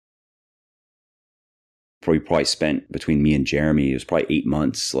probably spent between me and Jeremy, it was probably 8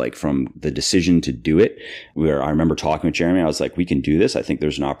 months, like from the decision to do it, where I remember talking with Jeremy, I was like, we can do this. I think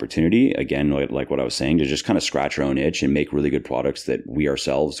there's an opportunity, again, like what I was saying, to just kind of scratch our own itch and make really good products that we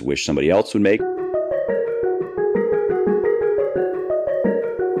ourselves wish somebody else would make.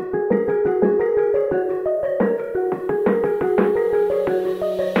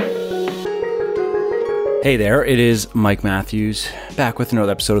 Hey there, it is Mike Matthews back with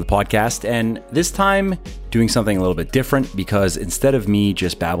another episode of the podcast, and this time doing something a little bit different because instead of me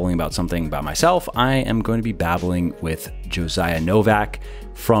just babbling about something about myself, I am going to be babbling with Josiah Novak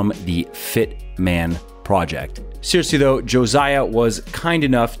from the Fit Man Project. Seriously though, Josiah was kind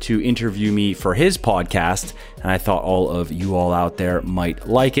enough to interview me for his podcast, and I thought all of you all out there might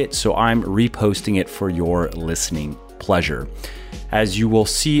like it, so I'm reposting it for your listening pleasure. As you will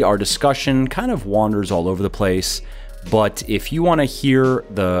see, our discussion kind of wanders all over the place, but if you want to hear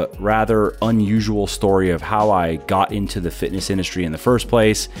the rather unusual story of how I got into the fitness industry in the first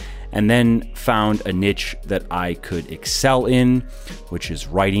place, and then found a niche that I could excel in, which is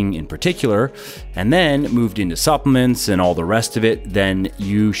writing in particular, and then moved into supplements and all the rest of it, then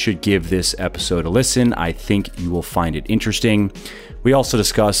you should give this episode a listen. I think you will find it interesting. We also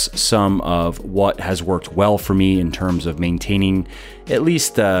discuss some of what has worked well for me in terms of maintaining at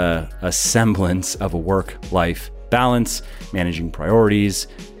least a semblance of a work-life balance, managing priorities,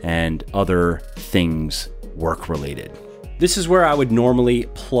 and other things work-related. This is where I would normally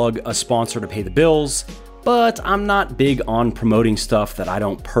plug a sponsor to pay the bills, but I'm not big on promoting stuff that I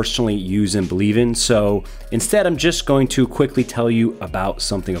don't personally use and believe in, so instead I'm just going to quickly tell you about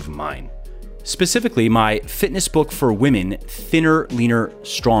something of mine. Specifically, my fitness book for women, Thinner, Leaner,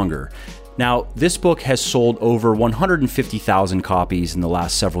 Stronger. Now, this book has sold over 150,000 copies in the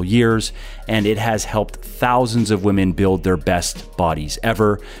last several years, and it has helped thousands of women build their best bodies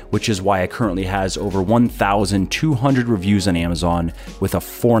ever, which is why it currently has over 1,200 reviews on Amazon with a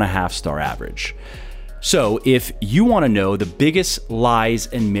 4.5-star average. So if you want to know the biggest lies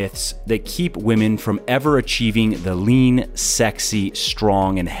and myths that keep women from ever achieving the lean, sexy,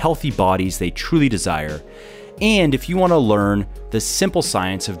 strong, and healthy bodies they truly desire, and if you want to learn the simple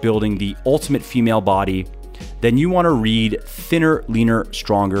science of building the ultimate female body, then you want to read Thinner, Leaner,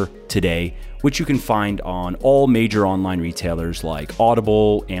 Stronger today, which you can find on all major online retailers like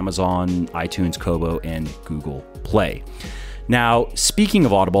Audible, Amazon, iTunes, Kobo, and Google Play. Now, speaking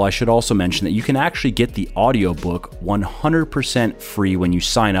of Audible, I should also mention that you can actually get the audiobook 100% free when you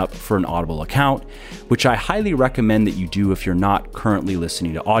sign up for an Audible account, which I highly recommend that you do if you're not currently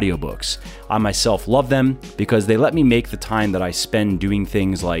listening to audiobooks. I myself love them because they let me make the time that I spend doing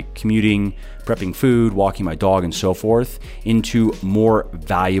things like commuting, prepping food, walking my dog, and so forth into more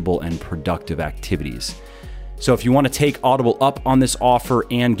valuable and productive activities. So if you want to take Audible up on this offer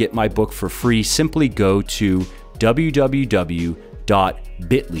and get my book for free, simply go to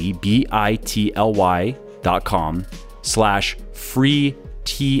www.bitly.com/free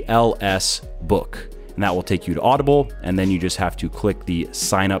TLS book. And that will take you to Audible. And then you just have to click the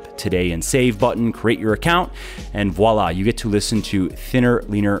sign up today and save button, create your account, and voila, you get to listen to Thinner,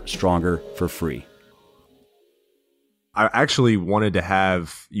 Leaner, Stronger for free. I actually wanted to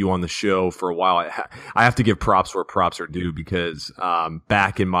have you on the show for a while. I have to give props where props are due because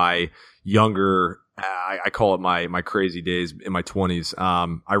back in my younger, I call it my crazy days in my 20s,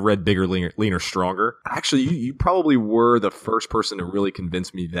 I read Bigger, Leaner, Stronger. Actually, you probably were the first person to really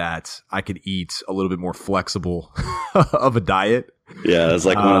convince me that I could eat a little bit more flexible of a diet. Yeah, it's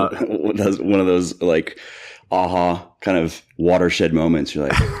like one of those like aha kind of watershed moments. You're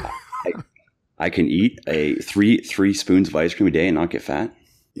like, I can eat three spoons of ice cream a day and not get fat.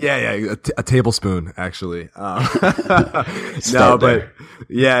 Yeah, a tablespoon actually. No, but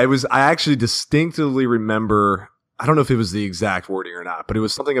yeah, it was. I actually distinctively remember. I don't know if it was the exact wording or not, but it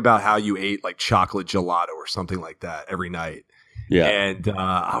was something about how you ate like chocolate gelato or something like that every night. Yeah, and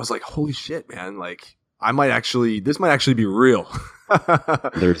I was like, "Holy shit, man! Like, this might actually be real."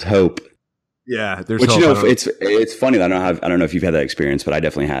 There's hope. Yeah, there's. Which hope. It's funny. I don't know if you've had that experience, but I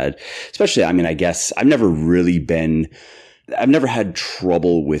definitely had. Especially, I mean, I guess I've never had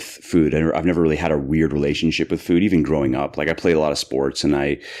trouble with food. I've never really had a weird relationship with food, even growing up. Like I played a lot of sports and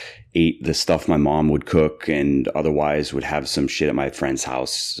I ate the stuff my mom would cook and otherwise would have some shit at my friend's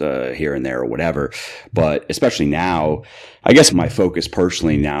house here and there or whatever. But especially now, I guess my focus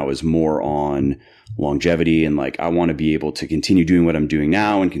personally now is more on longevity and like I want to be able to continue doing what I'm doing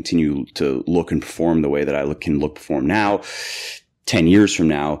now and continue to look and perform the way that I can perform now. 10 years from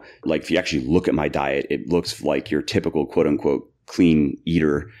now, like if you actually look at my diet, it looks like your typical quote unquote clean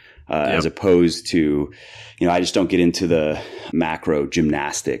eater, as opposed to, I just don't get into the macro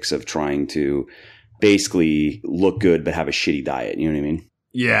gymnastics of trying to basically look good but have a shitty diet. You know what I mean?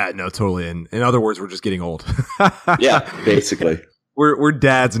 Yeah, no, totally. And in other words, we're just getting old. Yeah, basically. We're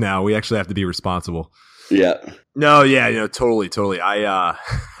dads now. We actually have to be responsible. Yeah. No, yeah, totally.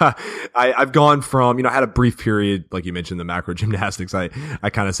 I've gone from, I had a brief period, like you mentioned, the macro gymnastics. I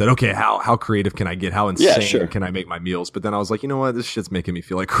kind of said, okay, how creative can I get? How insane can I make my meals? But then I was like, you know what? This shit's making me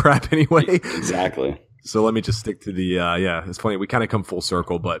feel like crap anyway. Exactly. So let me just stick to the, it's funny. We kind of come full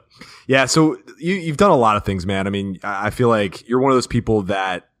circle, but yeah. So you've done a lot of things, man. I mean, I feel like you're one of those people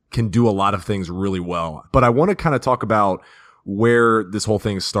that can do a lot of things really well, but I want to kind of talk about where this whole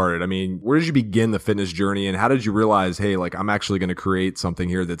thing started. I mean, where did you begin the fitness journey, and how did you realize, hey, like I'm actually going to create something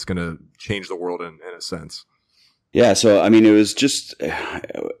here that's going to change the world in a sense? Yeah. So, I mean, it was just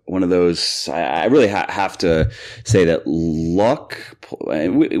one of those, I really have to say that luck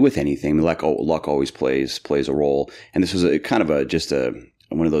with anything, luck always plays a role. And this was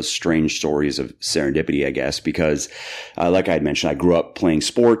one of those strange stories of serendipity, I guess, because like I had mentioned, I grew up playing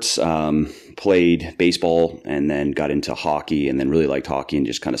sports, played baseball, and then got into hockey, and then really liked hockey and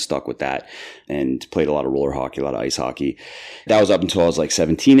just kind of stuck with that and played a lot of roller hockey, a lot of ice hockey. That was up until I was like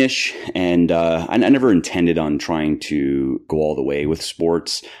 17-ish. And I never intended on trying to go all the way with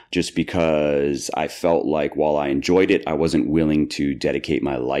sports, just because I felt like while I enjoyed it, I wasn't willing to dedicate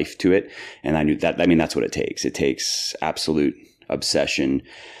my life to it. And I knew that, I mean, that's what it takes. It takes absolute obsession.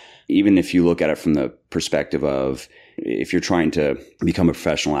 Even if you look at it from the perspective of, if you're trying to become a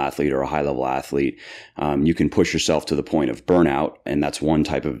professional athlete or a high level athlete, you can push yourself to the point of burnout. And that's one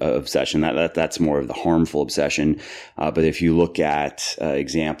type of obsession. That's more of the harmful obsession. But if you look at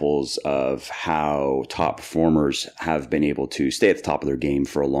examples of how top performers have been able to stay at the top of their game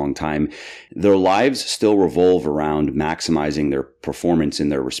for a long time, their lives still revolve around maximizing their performance in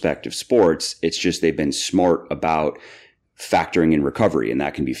their respective sports. It's just they've been smart about factoring in recovery, and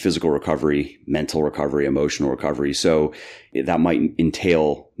that can be physical recovery, mental recovery, emotional recovery. So that might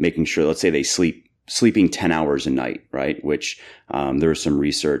entail making sure, let's say they sleeping 10 hours a night, right? Which there's some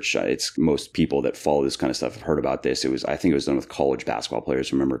research. It's most people that follow this kind of stuff have heard about this. I think it was done with college basketball players,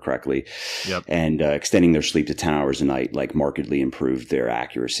 if I remember correctly. Yep. And extending their sleep to 10 hours a night, like markedly improved their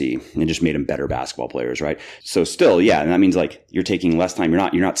accuracy and just made them better basketball players, right? So still, yeah, and that means like you're taking less time.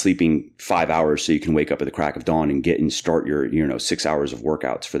 You're not sleeping 5 hours so you can wake up at the crack of dawn and start your 6 hours of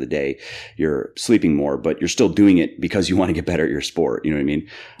workouts for the day. You're sleeping more, but you're still doing it because you want to get better at your sport. You know what I mean?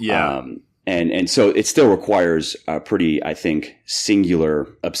 Yeah. And so it still requires a pretty, I think, singular,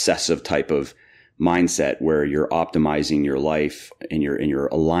 obsessive type of mindset where you're optimizing your life and you're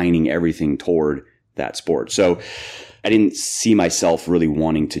aligning everything toward that sport. So I didn't see myself really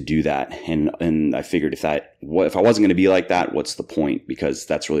wanting to do that. And I figured if I wasn't going to be like that, what's the point? Because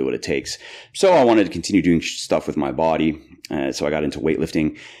that's really what it takes. So I wanted to continue doing stuff with my body. So I got into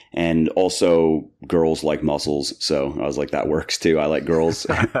weightlifting, and also girls like muscles. So I was like, that works too. I like girls.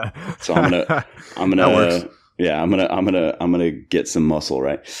 So I'm gonna get some muscle,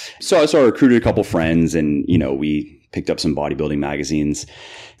 right? So I recruited a couple friends, and, we picked up some bodybuilding magazines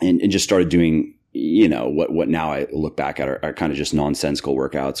and just started doing, what now I look back at are kind of just nonsensical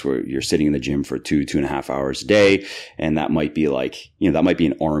workouts where you're sitting in the gym for 2.5 hours a day. And that might be like, that might be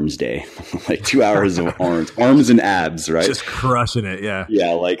an arms day, like 2 hours of arms and abs, right? Just crushing it. Yeah.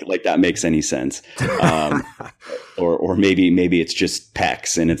 Yeah. Like that makes any sense. Or maybe it's just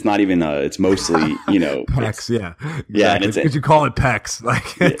pecs, and it's not even, it's mostly, pecs. Yeah. Exactly. Yeah. And because you call it pecs.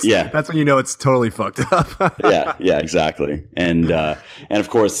 Like, yeah, that's when it's totally fucked up. Yeah, exactly. And of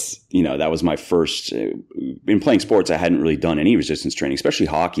course, that was my first, in playing sports, I hadn't really done any resistance training, especially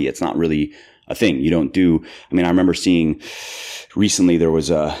hockey. It's not really a thing. You don't do, I remember seeing recently there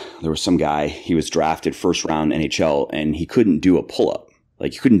was some guy, he was drafted first round NHL, and he couldn't do a pull-up.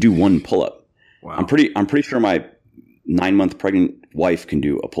 Like, he couldn't do one pull-up. Wow. I'm pretty sure my 9-month pregnant wife can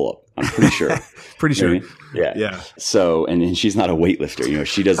do a pull-up. I'm pretty sure. Pretty sure. You know what I mean? Yeah. So, and she's not a weightlifter.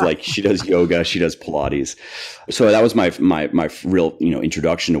 She does yoga, she does Pilates. So that was my real,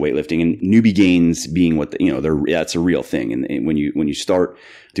 introduction to weightlifting, and newbie gains being what that's a real thing. And when you start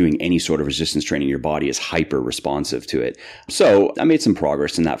doing any sort of resistance training, your body is hyper responsive to it. So I made some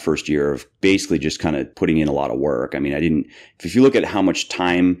progress in that first year of basically just kind of putting in a lot of work. If you look at how much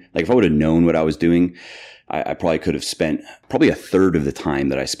time, like if I would have known what I was doing, I probably could have spent probably a third of the time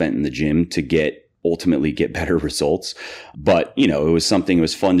that I spent in the gym to get ultimately get better results. But, it was something, it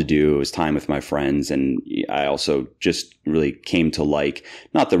was fun to do. It was time with my friends. And I also just really came to like,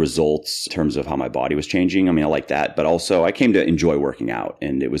 not the results in terms of how my body was changing. I mean, I like that, but also I came to enjoy working out,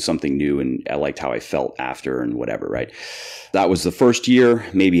 and it was something new, and I liked how I felt after and whatever, right? That was the first year.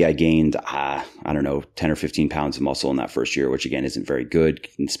 Maybe I gained, I don't know, 10 or 15 pounds of muscle in that first year, which again isn't very good,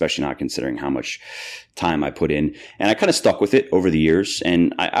 especially not considering how much time I put in. And I kind of stuck with it over the years.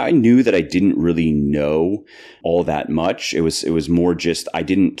 And I knew that I didn't really know all that much. It was more just, I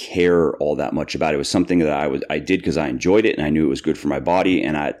didn't care all that much about it. It was something that I did because I enjoyed it and I knew it was good for my body.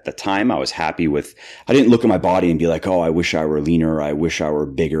 And at the time I was happy with, I didn't look at my body and be like, oh, I wish I were leaner. I wish I were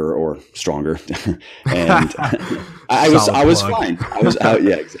bigger or stronger. And I was fine. I was out.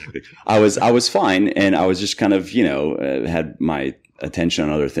 Yeah, exactly. I was fine. And I was just kind of, had my attention on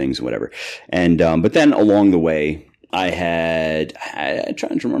other things and whatever. And, but then along the way, I'm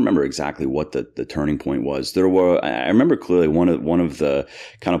trying to remember exactly what the turning point was. I remember clearly one of the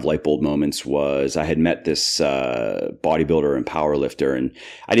kind of light bulb moments was I had met this, bodybuilder and power lifter, and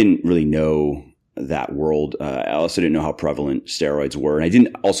I didn't really know that world. I also didn't know how prevalent steroids were. And I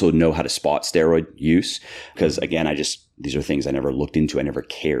didn't also know how to spot steroid use because, again, these are things I never looked into. I never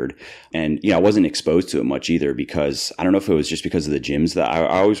cared. And, I wasn't exposed to it much either because I don't know if it was just because of the gyms that I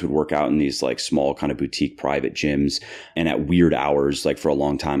always would work out in these like small kind of boutique private gyms and at weird hours. Like for a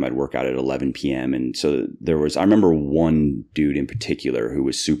long time, I'd work out at 11 p.m. And so I remember one dude in particular who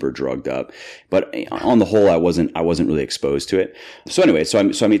was super drugged up, but on the whole, I wasn't really exposed to it. So anyway, so I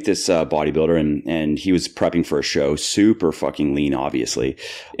meet this bodybuilder and he was prepping for a show, super fucking lean, obviously.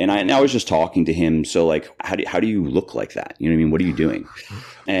 And I was just talking to him. So like, how do you look like that? You know what I mean? What are you doing?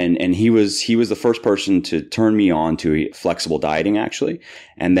 And he was the first person to turn me on to flexible dieting, actually,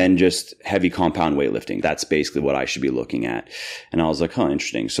 and then just heavy compound weightlifting. That's basically what I should be looking at. And I was like,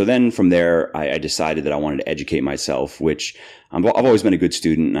 interesting. So then from there, I decided that I wanted to educate myself, which I've always been a good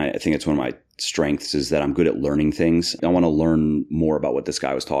student. And I think it's one of my strengths is that I'm good at learning things. I want to learn more about what this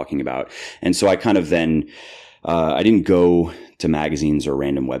guy was talking about. And so I kind of then, I didn't go to magazines or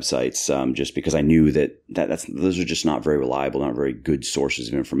random websites, just because I knew that those are just not very reliable, not very good sources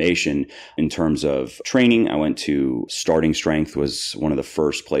of information. In terms of training, I went to Starting Strength was one of the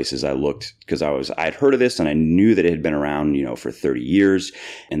first places I looked because I had heard of this and I knew that it had been around, for 30 years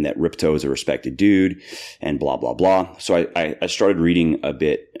and that Ripto is a respected dude and blah, blah, blah. So I started reading a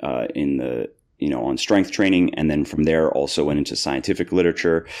bit, on strength training. And then from there also went into scientific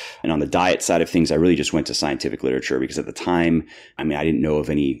literature. And on the diet side of things, I really just went to scientific literature because at the time, I didn't know of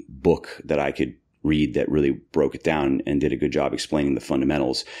any book that I could read that really broke it down and did a good job explaining the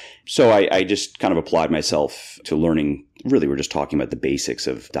fundamentals. So I just kind of applied myself to learning. Really, we're just talking about the basics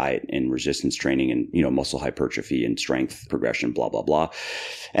of diet and resistance training and, muscle hypertrophy and strength progression, blah, blah, blah.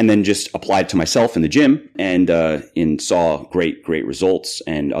 And then just applied to myself in the gym and saw great results.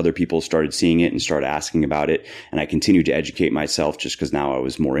 And other people started seeing it and started asking about it. And I continued to educate myself just because now I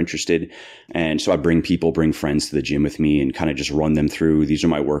was more interested. And so I bring friends to the gym with me and kind of just run them through. These are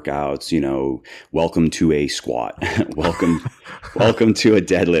my workouts, welcome to a squat, welcome to a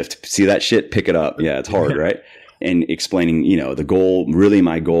deadlift. See that shit? Pick it up. Yeah, it's hard, right? And explaining, the goal, really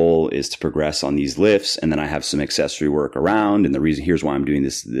my goal is to progress on these lifts. And then I have some accessory work around. And the reason, here's why I'm doing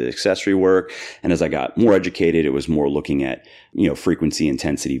the accessory work. And as I got more educated, it was more looking at, frequency,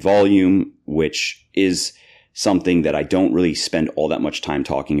 intensity, volume, which is something that I don't really spend all that much time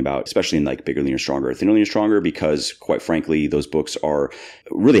talking about, especially in like Bigger, Leaner, Stronger, Thinner, Leaner, Stronger, because quite frankly, those books are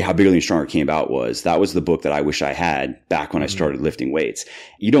really how Bigger, Leaner, Stronger came about. That was the book that I wish I had back when I started lifting weights.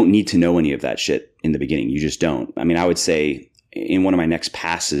 You don't need to know any of that shit in the beginning. You just don't. I would say in one of my next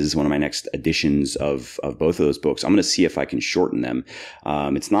passes, one of my next editions of both of those books, I'm going to see if I can shorten them.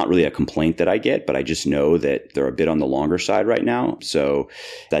 It's not really a complaint that I get, but I just know that they're a bit on the longer side right now. So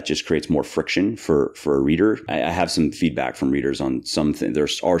that just creates more friction for a reader. I have some feedback from readers on something. There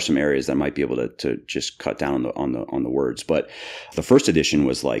are some areas that I might be able to just cut down on the words. But the first edition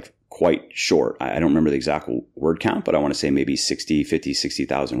was like quite short. I don't remember the exact word count, but I want to say maybe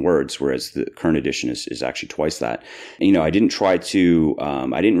 60,000 words, whereas the current edition is actually twice that. And, I didn't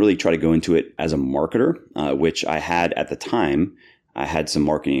really try to go into it as a marketer, which I had at the time. I had some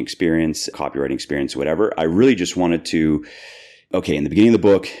marketing experience, copywriting experience, whatever. I really just wanted to, in the beginning of the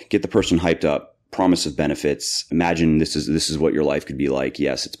book, get the person hyped up. Promise of benefits. Imagine this is what your life could be like.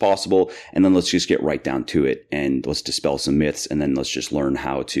 Yes, it's possible. And then let's just get right down to it and let's dispel some myths. And then let's just learn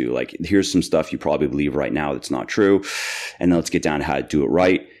how to, here's some stuff you probably believe right now that's not true. And then let's get down to how to do it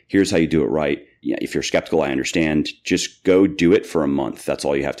right. Here's how you do it right. Yeah, if you're skeptical, I understand. Just go do it for a month. That's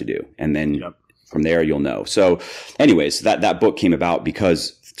all you have to do. And then from there, you'll know. So anyways, that book came about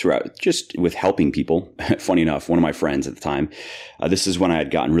because throughout, just with helping people. Funny enough, one of my friends at the time, this is when I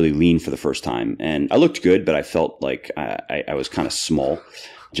had gotten really lean for the first time, and I looked good, but I felt like I was kind of small.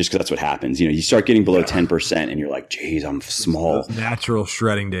 Just because that's what happens. You start getting below 10% and you're like, geez, I'm small. Those natural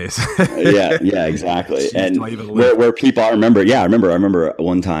shredding days. yeah, exactly. Jeez, and where people, I remember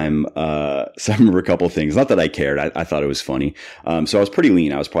one time, so I remember a couple of things. Not that I cared. I thought it was funny. So I was pretty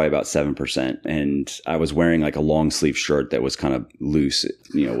lean. I was probably about 7%. And I was wearing like a long sleeve shirt that was kind of loose.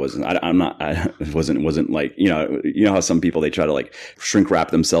 It wasn't like, how some people, they try to like shrink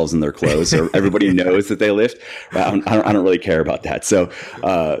wrap themselves in their clothes so everybody knows that they lift. I don't really care about that. So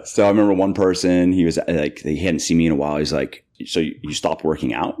I remember one person, he was like, he hadn't seen me in a while. He's like, so you stopped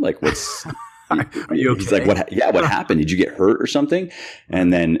working out? Like, what's, are you okay? He's like, what happened? Did you get hurt or something?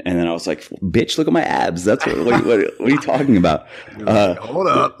 And then I was like, bitch, look at my abs. That's what are you talking about? Hold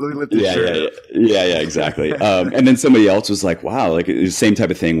up. Let me lift this shirt up. Yeah, exactly. And then somebody else was like, wow, like the same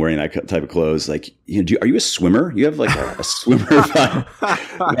type of thing, wearing that type of clothes. Like, are you a swimmer? You have like a swimmer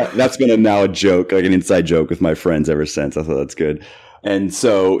vibe. That's been now a joke, like an inside joke with my friends ever since. I thought that's good. And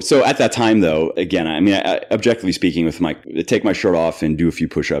so at that time though, again, I mean, objectively speaking, take my shirt off and do a few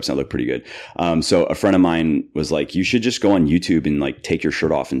push-ups, and I look pretty good. So a friend of mine was like, you should just go on YouTube and like take your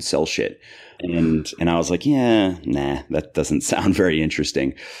shirt off and sell shit. And I was like, yeah, nah, that doesn't sound very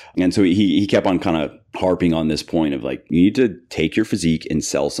interesting. And so he kept on kind of harping on this point of like, you need to take your physique and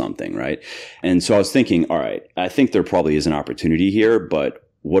sell something, right? And so I was thinking, all right, I think there probably is an opportunity here, but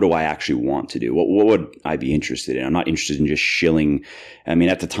what do I actually want to do? What would I be interested in? I'm not interested in just shilling. I mean,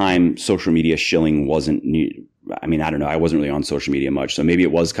 at the time, social media shilling wasn't I mean, I don't know. I wasn't really on social media much. So maybe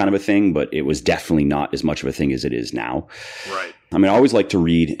it was kind of a thing, but it was definitely not as much of a thing as it is now. Right. I mean, I always liked to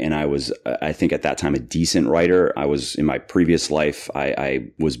read, and I was, I think at that time, a decent writer. I was, in my previous life, I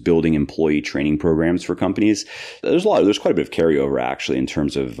was building employee training programs for companies. There's quite a bit of carryover actually in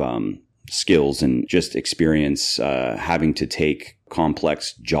terms of skills and just experience having to take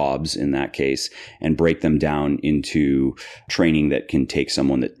complex jobs in that case and break them down into training that can take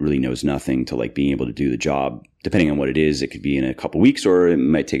someone that really knows nothing to like being able to do the job. Depending on what it is, it could be in a couple weeks or it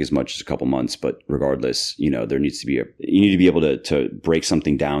might take as much as a couple months. But regardless, there needs to be you need to be able to break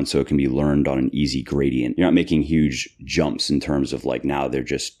something down so it can be learned on an easy gradient. You're not making huge jumps in terms of like now they're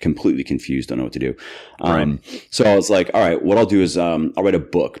just completely confused, don't know what to do. Right. So I was like, all right, what I'll do is I'll write a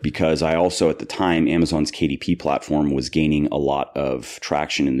book, because I also at the time, Amazon's KDP platform was gaining a lot of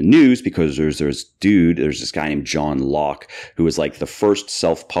traction in the news because there's this guy named John Locke who was like the first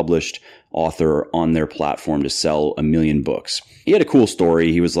self-published author on their platform to sell 1 million books. He had a cool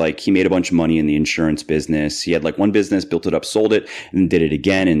story. He was like, he made a bunch of money in the insurance business. He had like one business, built it up, sold it, and did it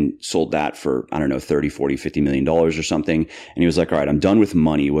again and sold that for, I don't know, 30, 40, $50 million or something. And he was like, all right, I'm done with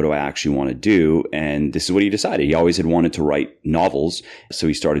money. What do I actually want to do? And this is what he decided. He always had wanted to write novels. So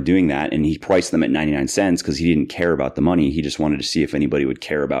he started doing that, and he priced them at 99 cents because he didn't care about the money. He just wanted to see if anybody would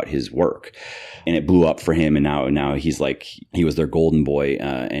care about his work. And it blew up for him. And now he's like, he was their golden boy.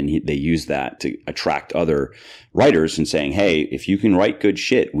 And they used that to attract other writers and saying, hey, if you can write good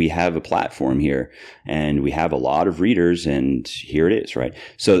shit, we have a platform here and we have a lot of readers, and here it is. Right.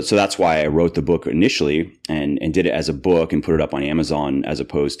 So that's why I wrote the book initially and did it as a book and put it up on Amazon, as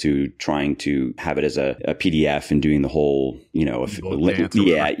opposed to trying to have it as a PDF and doing the whole,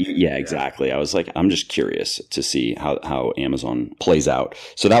 exactly. I was like, I'm just curious to see how Amazon plays out.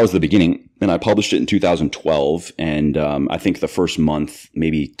 So that was the beginning. And I published it in 2012. And I think the first month,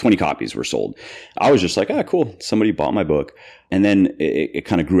 maybe 20 copies were sold. I was just like, cool. Somebody bought my book. And then it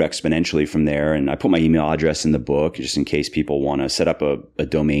kind of grew exponentially from there. And I put my email address in the book just in case people want to set up a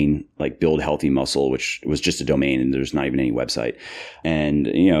domain like Build Healthy Muscle, which was just a domain and there's not even any website. And,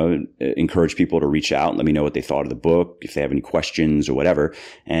 encourage people to reach out and let me know what they thought of the book, if they have any questions or whatever.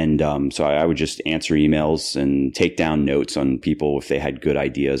 And so I would just answer emails and take down notes on people if they had good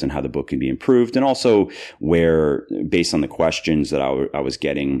ideas on how the book can be improved. And also where, based on the questions that I was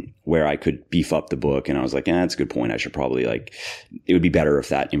getting, where I could beef up the book. And I was like, that's a good point. I should probably it would be better if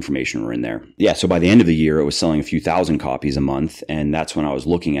that information were in there. Yeah. So by the end of the year, it was selling a few thousand copies a month. And that's when I was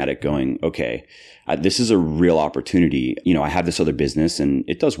looking at it going, okay, this is a real opportunity. I have this other business and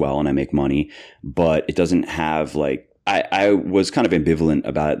it does well and I make money, but it doesn't have I was kind of ambivalent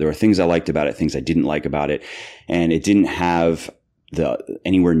about it. There were things I liked about it, things I didn't like about it. And it didn't have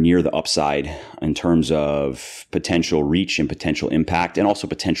anywhere near the upside in terms of potential reach and potential impact and also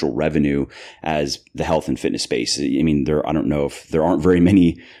potential revenue as the health and fitness space. I mean, I don't know if there aren't very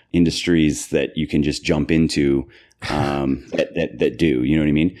many industries that you can just jump into that do, you know what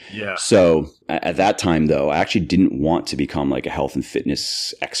I mean? Yeah. So at that time though, I actually didn't want to become like a health and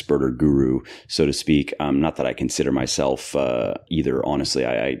fitness expert or guru, so to speak. Not that I consider myself, either. Honestly,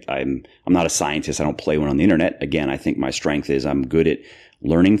 I'm not a scientist. I don't play one on the internet. Again, I think my strength is I'm good at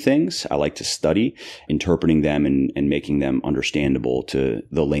learning things. I like to study, interpreting them and making them understandable to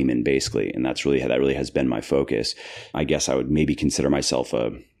the layman, basically. And that really has been my focus. I guess I would maybe consider myself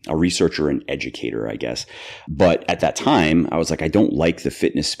a researcher and educator, I guess. But at that time, I was like, I don't like the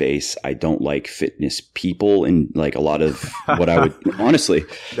fitness space. I don't like fitness people. And like a lot of what I would honestly,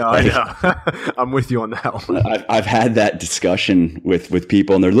 no, like, I know. I'm with you on that one. I've had that discussion with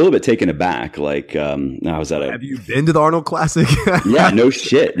people and they're a little bit taken aback. Like, I was at have you been to the Arnold Classic? Yeah, no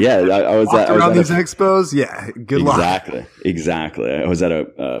shit. Yeah. I was around these expos. Yeah. Good luck. Exactly. I was at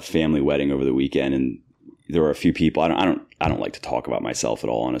a family wedding over the weekend and there were a few people. I don't like to talk about myself at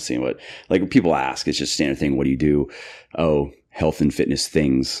all, honestly. But like when people ask, it's just standard thing. What do you do? Oh, health and fitness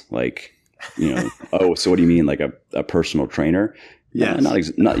things. Like, you know, oh, so what do you mean? Like a personal trainer? Yeah, not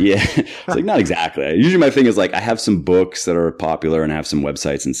it's like not exactly. Usually my thing is like I have some books that are popular and I have some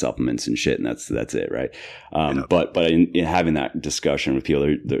websites and supplements and shit, and that's it, right? But in having that discussion with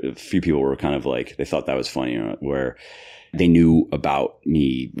people, a few people were kind of like they thought that was funny, you know, where they knew about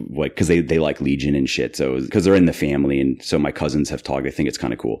me, like, cause they like Legion and shit. So, cause they're in the family. And so my cousins have talked, they think it's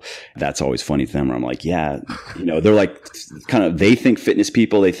kind of cool. That's always funny to them where I'm like, yeah, you know, they're like kind of, they think fitness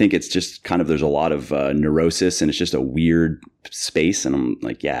people, they think it's just kind of, there's a lot of neurosis and it's just a weird space. And I'm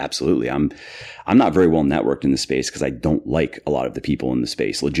like, yeah, absolutely. I'm not very well networked in the space cause I don't like a lot of the people in the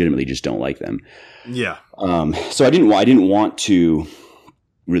space, legitimately just don't like them. Yeah. So I didn't want to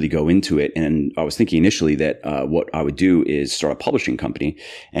really go into it. And I was thinking initially that what I would do is start a publishing company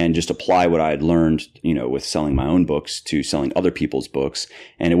and just apply what I had learned, you know, with selling my own books to selling other people's books.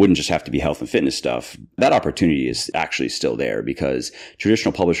 And it wouldn't just have to be health and fitness stuff. That opportunity is actually still there because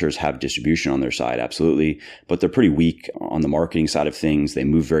traditional publishers have distribution on their side, absolutely, but they're pretty weak on the marketing side of things. They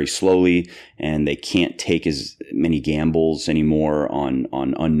move very slowly and they can't take as many gambles anymore on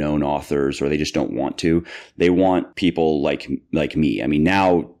unknown authors, or they just don't want to. They want people like me. I mean,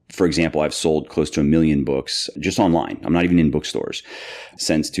 now, for example, I've sold close to 1 million books just online. I'm not even in bookstores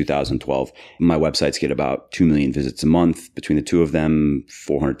since 2012. My websites get about 2 million visits a month between the two of them,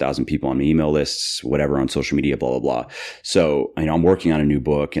 400,000 people on my email lists, whatever on social media, blah, blah, blah. So, you know, I'm working on a new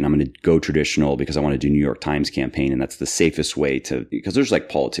book and I'm going to go traditional because I want to do New York Times campaign. And that's the safest way to, because there's like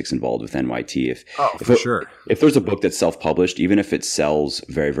politics involved with NYT. If there's a book that's self-published, even if it sells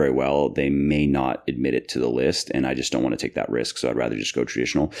very, very well, they may not admit it to the list. And I just don't want to take that risk. So I'd rather just go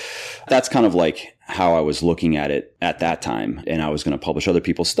traditional. That's kind of like how I was looking at it at that time. And I was going to publish other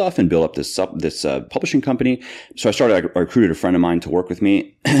people's stuff and build up this publishing company. So I recruited a friend of mine to work with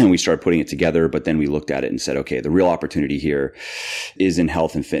me and we started putting it together. But then we looked at it and said, okay, the real opportunity here is in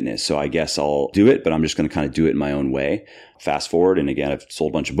health and fitness. So I guess I'll do it, but I'm just going to kind of do it in my own way. Fast forward. And again, I've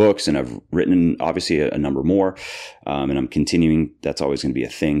sold a bunch of books and I've written obviously a number more. And I'm continuing. That's always going to be a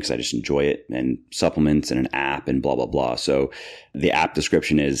thing because I just enjoy it, and supplements and an app and blah, blah, blah. So the app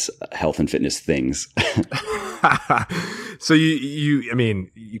description is health and fitness things. So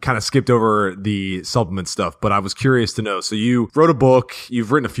you kind of skipped over the supplement stuff, but I was curious to know. So you wrote a book,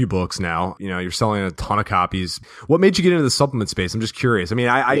 you've written a few books now, you know, you're selling a ton of copies. What made you get into the supplement space? I'm just curious. I mean,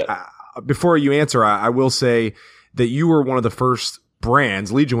 I before you answer, I will say that you were one of the first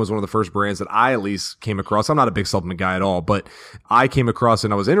brands. Legion was one of the first brands that I at least came across. I'm not a big supplement guy at all, but I came across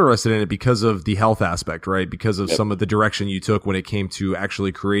and I was interested in it because of the health aspect, right? Because of some of the direction you took when it came to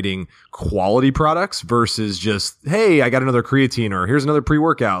actually creating quality products versus just, hey, I got another creatine or here's another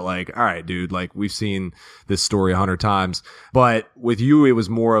pre-workout. Like, all right, dude, like we've seen this story 100 times. But with you, it was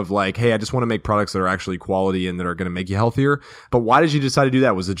more of like, hey, I just want to make products that are actually quality and that are going to make you healthier. But why did you decide to do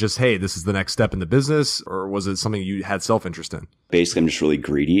that? Was it just, hey, this is the next step in the business, or was it something you had self-interest in? Basically, I'm just really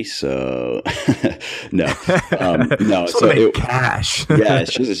greedy, so no. So cash. Yeah,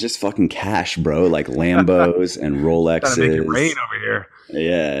 it's just fucking cash, bro. Like Lambos and Rolexes. Gotta make it rain over here.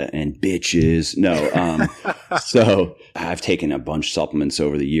 Yeah, and bitches. No, so I've taken a bunch of supplements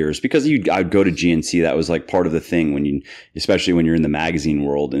over the years because I'd go to GNC. That was like part of the thing when especially when you're in the magazine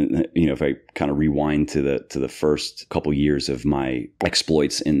world. And you know, if I kind of rewind to the first couple years of my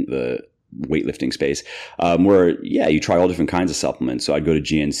exploits in the weightlifting space, where, yeah, you try all different kinds of supplements. So I'd go to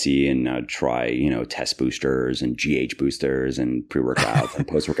GNC and I'd try, test boosters and GH boosters and pre-workouts and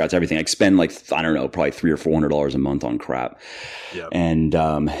post-workouts, everything. I'd spend like, I don't know, probably $300 or $400 a month on crap. Yep. And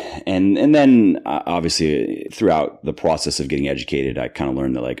then obviously throughout the process of getting educated, I kind of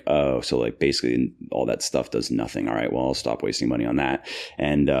learned that like, oh, so like basically all that stuff does nothing. All right, well, I'll stop wasting money on that.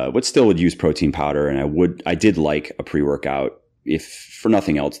 And, but still would use protein powder. And I did like a pre-workout, if for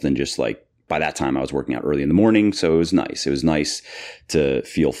nothing else than just like, by that time I was working out early in the morning. So it was nice. It was nice to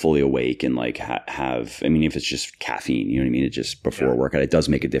feel fully awake and like have, I mean, if it's just caffeine, you know what I mean? It just before a workout, it does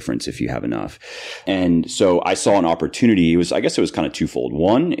make a difference if you have enough. And so I saw an opportunity. I guess it was kind of twofold.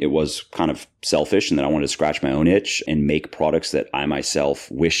 One, it was kind of selfish, and then I wanted to scratch my own itch and make products that I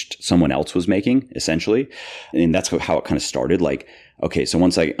myself wished someone else was making, essentially. And that's how it kind of started. Like, okay, so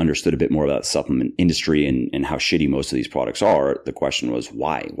once I understood a bit more about the supplement industry and how shitty most of these products are, the question was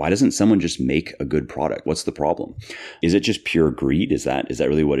why? Why doesn't someone just make a good product? What's the problem? Is it just pure greed? Is that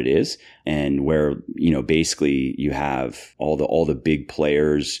really what it is? And where, basically you have all the big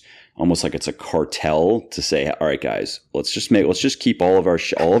players, almost like it's a cartel to say, all right, guys, let's just keep all of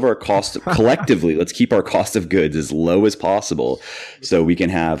our costs collectively. Let's keep our cost of goods as low as possible so we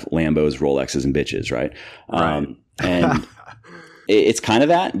can have Lambos, Rolexes, and bitches, right? And it's kind of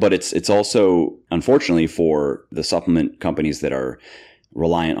that, but it's also, unfortunately, for the supplement companies that are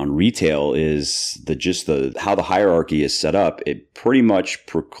reliant on retail, is how the hierarchy is set up. It pretty much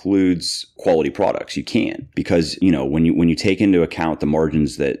precludes quality products. You can't, because when you take into account the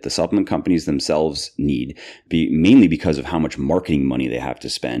margins that the supplement companies themselves need, mainly because of how much marketing money they have to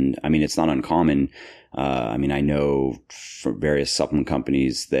spend. I mean, it's not uncommon. I know for various supplement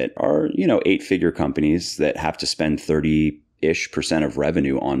companies that are 8-figure companies that have to spend 30% of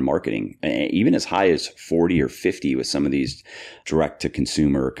revenue on marketing, even as high as 40 or 50 with some of these direct to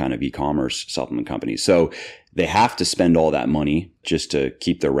consumer kind of e-commerce supplement companies. So they have to spend all that money just to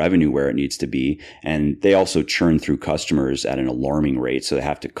keep their revenue where it needs to be. And they also churn through customers at an alarming rate. So they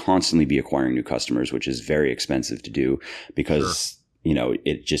have to constantly be acquiring new customers, which is very expensive to do because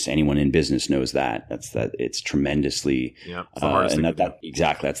it just, anyone in business knows that it's tremendously,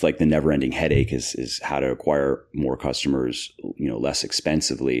 exactly. That's like the never ending headache is how to acquire more customers, less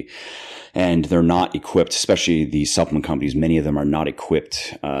expensively. And they're not equipped, especially these supplement companies. Many of them are not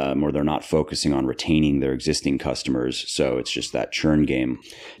equipped, or they're not focusing on retaining their existing customers. So it's just that churn game.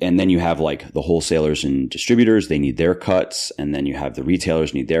 And then you have like the wholesalers and distributors, they need their cuts. And then you have the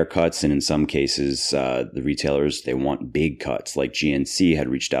retailers need their cuts. And in some cases, the retailers, they want big cuts. Like GNC had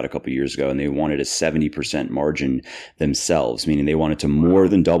reached out a couple of years ago and they wanted a 70% margin themselves, meaning they wanted to more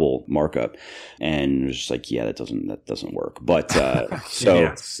than double markup. And it was just like, that doesn't work. But,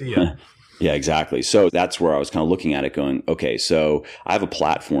 yeah, exactly. So that's where I was kind of looking at it going, okay, so I have a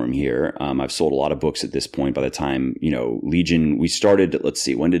platform here. I've sold a lot of books at this point. By the time, Legion, we started,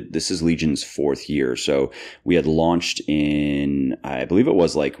 this is Legion's 4th year. So we had launched in, I believe it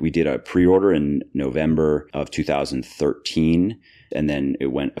was like, we did a pre-order in November of 2013. And then it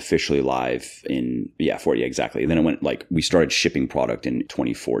went officially live in, exactly. And then it went we started shipping product in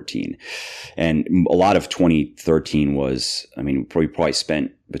 2014. And a lot of 2013 was, probably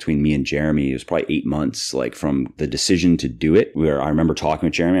spent between me and Jeremy, it was probably 8 months, from the decision to do it, where I remember talking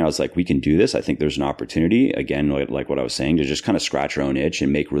with Jeremy, I was like, we can do this. I think there's an opportunity, again, like what I was saying, to just kind of scratch our own itch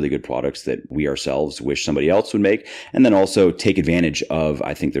and make really good products that we ourselves wish somebody else would make. And then also take advantage of,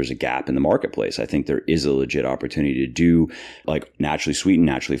 I think there's a gap in the marketplace. I think there is a legit opportunity to do naturally sweetened,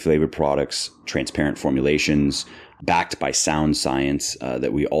 naturally flavored products, transparent formulations, backed by sound science,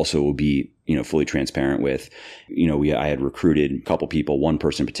 that we also will be, fully transparent with. I had recruited a couple people, one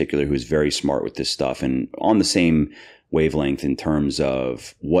person in particular who is very smart with this stuff and on the same wavelength in terms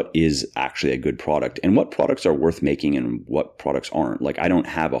of what is actually a good product and what products are worth making and what products aren't. I don't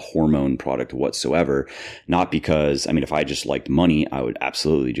have a hormone product whatsoever, not because, if I just liked money, I would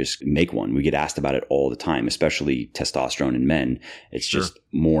absolutely just make one. We get asked about it all the time, especially testosterone in men. It's just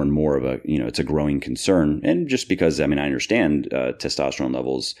more and more of a, it's a growing concern. And just because, I understand testosterone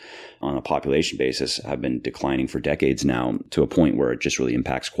levels on a population basis have been declining for decades now to a point where it just really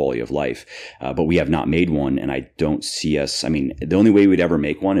impacts quality of life. But we have not made one, and I don't see us. The only way we'd ever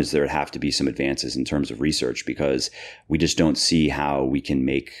make one is there'd have to be some advances in terms of research, because we just don't see how we can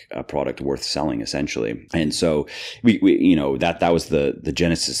make a product worth selling, essentially. And so we that was the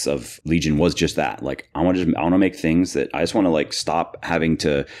genesis of Legion, was just that. I want to make things that I just want to stop having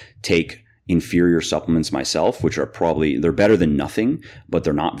to take inferior supplements myself, which are they're better than nothing, but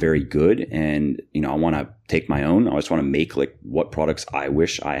they're not very good. And, I want to take my own. I just want to make like what products I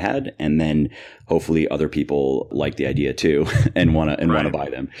wish I had. And then hopefully other people like the idea too and want to buy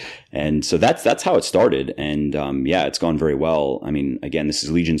them. And so that's how it started. And, it's gone very well. I mean, again, this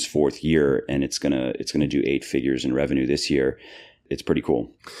is Legion's 4th year, and it's going to do 8 figures in revenue this year. It's pretty cool.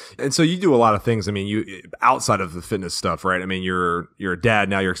 And so you do a lot of things. I mean, you outside of the fitness stuff, right? I mean, you're a dad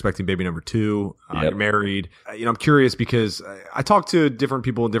now. You're expecting baby number 2. Yep. You're married. I'm curious because I talk to different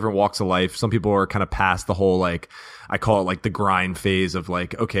people in different walks of life. Some people are kind of past the whole, like, I call it like the grind phase of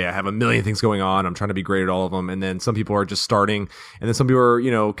like, okay, I have a million things going on. I'm trying to be great at all of them. And then some people are just starting. And then some people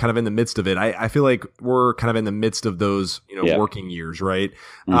are, kind of in the midst of it. I feel like we're kind of in the midst of those, working years, right?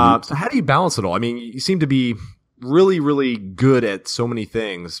 Mm-hmm. So how do you balance it all? I mean, you seem to be really, really good at so many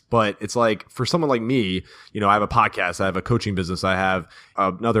things, but it's like for someone like me, I have a podcast, I have a coaching business, I have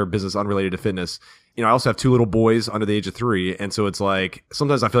another business unrelated to fitness. I also have 2 little boys under the age of 3. And so it's like,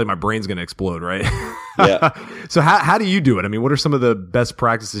 sometimes I feel like my brain's going to explode, right? Yeah. So how do you do it? I mean, what are some of the best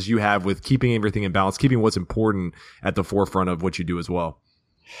practices you have with keeping everything in balance, keeping what's important at the forefront of what you do as well?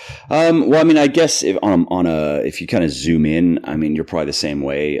 Well, I mean, I guess if you kind of zoom in, I mean, you're probably the same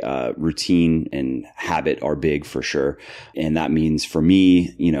way. Routine and habit are big for sure. And that means for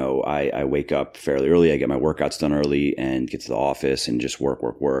me, I wake up fairly early. I get my workouts done early and get to the office and just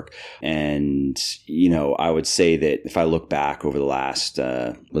work. And, I would say that if I look back over the last,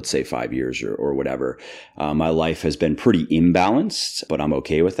 let's say 5 years or whatever, my life has been pretty imbalanced, but I'm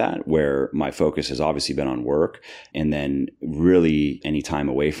okay with that, where my focus has obviously been on work. And then really any time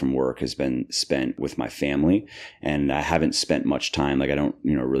away from work has been spent with my family, and I haven't spent much time. Like I don't,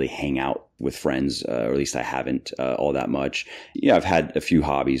 really hang out with friends, or at least I haven't all that much. Yeah, I've had a few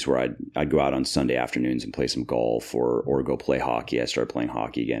hobbies where I'd go out on Sunday afternoons and play some golf or go play hockey. I started playing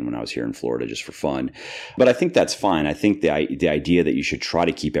hockey again when I was here in Florida just for fun. But I think that's fine. I think the idea that you should try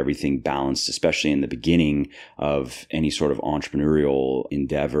to keep everything balanced, especially in the beginning of any sort of entrepreneurial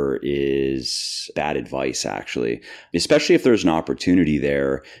endeavor, is bad advice, actually, especially if there's an opportunity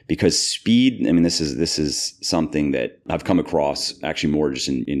there, because speed, I mean, this is something that I've come across actually more just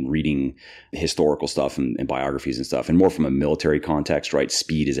in reading historical stuff and biographies and stuff, and more from a military context, right?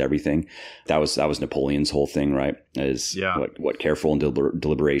 Speed is everything. That was Napoleon's whole thing, right? Is what careful and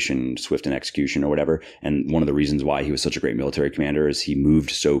deliberation, swift in execution, or whatever. And one of the reasons why he was such a great military commander is he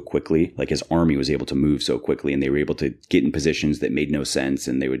moved so quickly. Like his army was able to move so quickly, and they were able to get in positions that made no sense,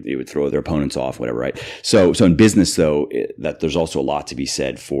 and they would throw their opponents off, whatever, right? So in business, though, that there's also a lot to be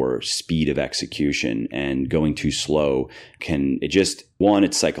said for speed of execution, and going too slow one,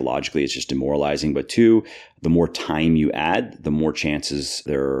 it's psychologically, it's just demoralizing. But 2, the more time you add, the more chances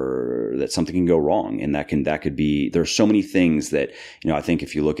that something can go wrong. And that could be, there's so many things that, I think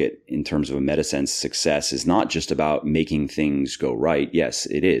if you look at in terms of a meta sense, success is not just about making things go right. Yes,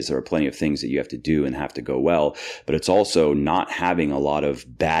 it is. There are plenty of things that you have to do and have to go well, but it's also not having a lot of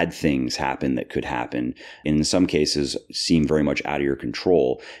bad things happen that could happen. And in some cases seem very much out of your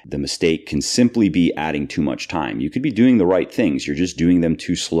control. The mistake can simply be adding too much time. You could be doing the right things. You're just doing them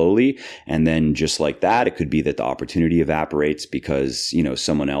too slowly. And then just like that, it could be that the opportunity evaporates because,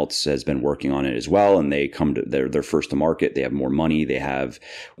 someone else has been working on it as well, and they come to they're first to market. They have more money. They have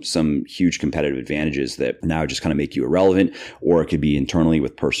some huge competitive advantages that now just kind of make you irrelevant. Or it could be internally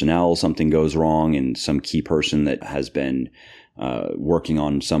with personnel. Something goes wrong, and some key person that has been working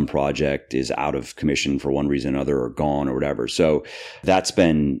on some project is out of commission for one reason or another, or gone, or whatever. So that's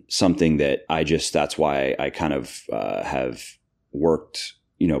been something that that's why I kind of have worked,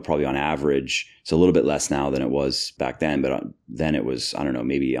 probably on average. It's a little bit less now than it was back then, but then it was, I don't know,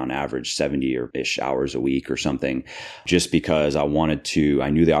 maybe on average 70-ish hours a week or something, just because I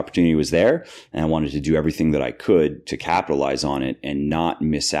knew the opportunity was there, and I wanted to do everything that I could to capitalize on it and not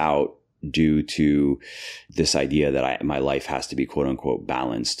miss out due to this idea that my life has to be quote unquote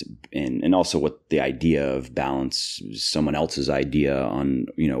balanced, and also what the idea of balance, someone else's idea on,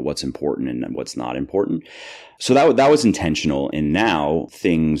 what's important and what's not important. So that was intentional. And now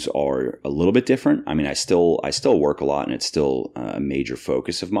things are a little bit different. I mean, I still work a lot, and it's still a major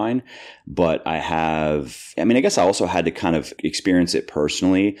focus of mine, but I guess I also had to kind of experience it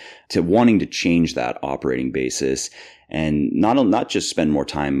personally to wanting to change that operating basis, and not just spend more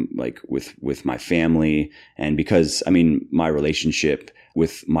time like with my family. And because, my relationship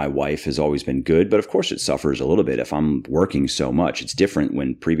with my wife has always been good, but of course it suffers a little bit if I'm working so much. It's different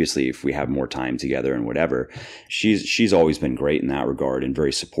when previously, if we have more time together and whatever. She's always been great in that regard and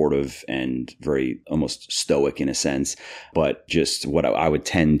very supportive and very almost stoic in a sense, but just what I would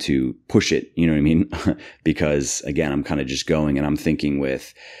tend to push it, you know what I mean? Because again, I'm kind of just going and I'm thinking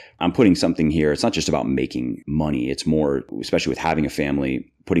I'm putting something here. It's not just about making money. It's more, especially with having a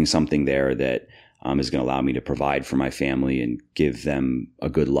family, putting something there that is going to allow me to provide for my family and give them a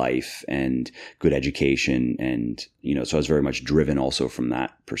good life and good education. And, so I was very much driven also from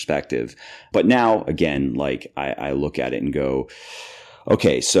that perspective. But now, again, like I look at it and go,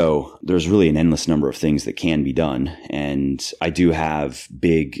 okay, so there's really an endless number of things that can be done. And I do have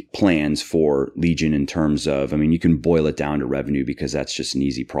big plans for Legion in terms of, you can boil it down to revenue because that's just an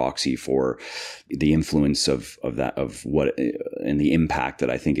easy proxy for the influence of what and the impact that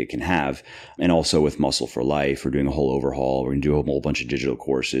I think it can have. And also with Muscle for Life, we're doing a whole overhaul. We're going to do a whole bunch of digital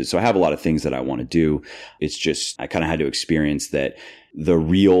courses. So I have a lot of things that I want to do. It's just, I kind of had to experience that the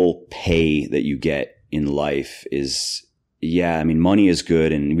real pay that you get in life is, money is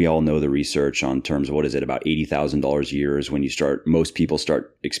good. And we all know the research on terms of what is it, about $80,000 a year is when most people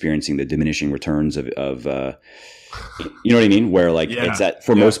start experiencing the diminishing returns of you know what I mean? Where it's that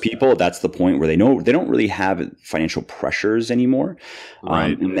for most people, that's the point where they know they don't really have financial pressures anymore.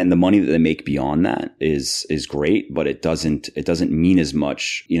 Right. And then the money that they make beyond that is great, but it doesn't mean as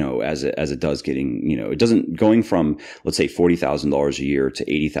much, as it does getting, it doesn't going from, let's say $40,000 a year to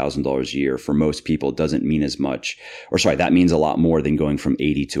 $80,000 a year for most people doesn't mean as much, that means a lot more than going from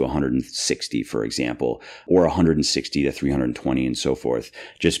 80 to 160, for example, or 160 to 320 and so forth,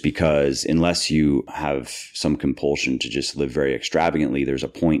 just because unless you have some compulsion to just live very extravagantly, there's a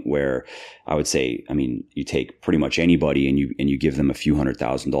point where I would say, you take pretty much anybody and you give them a few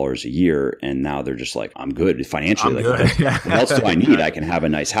 $100,000 a year, and now they're just like, I'm good financially. What else do I need? I can have a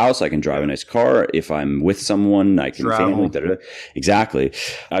nice house. I can drive a nice car. If I'm with someone, I can family. Exactly.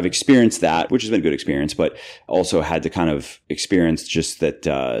 I've experienced that, which has been a good experience, but also had to kind of experience just that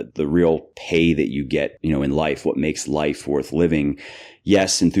the real pay that you get, in life, what makes life worth living.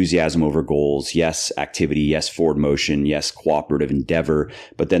 Yes, enthusiasm over goals. Yes, activity. Yes, forward motion. Yes, cooperative endeavor.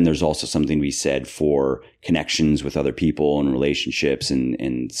 But then there's also something to be said for connections with other people and relationships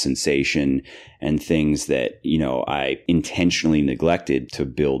and sensation and things that, I intentionally neglected to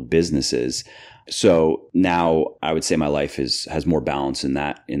build businesses. So now I would say my life has more balance in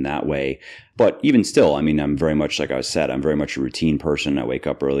that way. But even still, I'm very much, like I said, I'm very much a routine person. I wake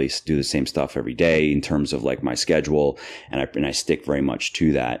up early, do the same stuff every day in terms of like my schedule. And I stick very much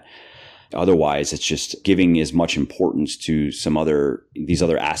to that. Otherwise, it's just giving as much importance to these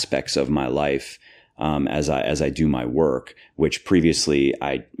other aspects of my life as I do my work, which previously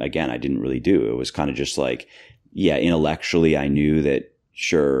I didn't really do. It was kind of just like, intellectually I knew that,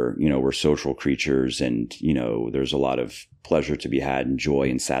 sure, we're social creatures and, there's a lot of pleasure to be had and joy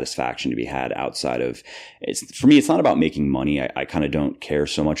and satisfaction to be had outside of for me, it's not about making money. I kind of don't care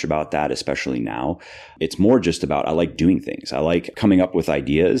so much about that, especially now. It's more just about, I like doing things. I like coming up with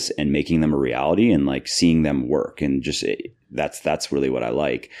ideas and making them a reality and like seeing them work. And just that's really what I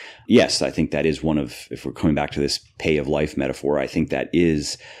like. Yes, I think that is one of, if we're coming back to this pay of life metaphor, I think that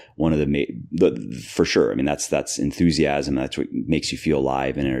is one of the for sure. That's enthusiasm. That's what makes you feel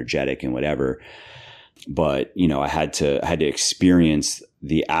alive and energetic and whatever. But, I had to experience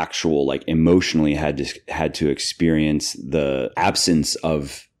the actual, like emotionally had to experience the absence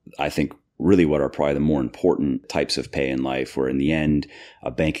of, I think, really what are probably the more important types of pay in life, where in the end, a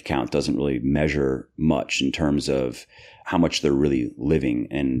bank account doesn't really measure much in terms of how much they're really living,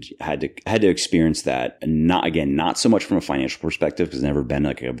 and had to experience that. And not so much from a financial perspective, because I've never been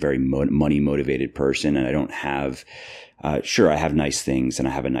like a very money motivated person. And I don't have, sure, I have nice things and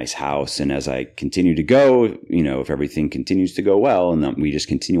I have a nice house. And as I continue to go, if everything continues to go well and we just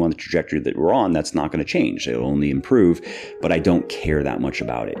continue on the trajectory that we're on, that's not going to change. It'll only improve, but I don't care that much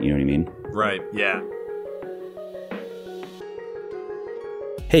about it. You know what I mean? Right. Yeah.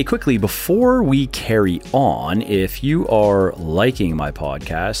 Hey, quickly, before we carry on, if you are liking my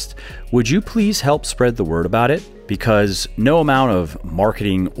podcast, would you please help spread the word about it? Because no amount of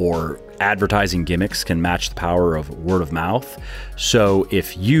marketing or advertising gimmicks can match the power of word of mouth. So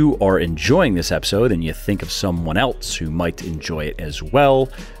if you are enjoying this episode and you think of someone else who might enjoy it as well,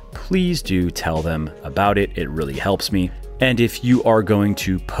 please do tell them about it. It really helps me. And if you are going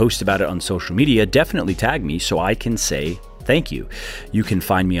to post about it on social media, definitely tag me so I can say thank you. You can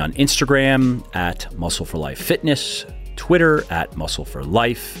find me on Instagram at Muscle for Life Fitness, Twitter at Muscle for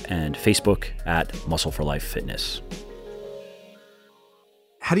Life, and Facebook at Muscle for Life Fitness.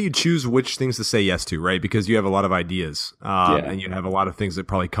 how do you choose which things to say yes to, right? Because you have a lot of ideas, and you have a lot of things that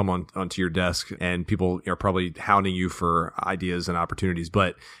probably come onto your desk, and people are probably hounding you for ideas and opportunities.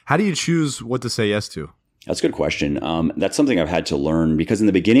 But how do you choose what to say yes to? That's a good question. That's something I've had to learn, because in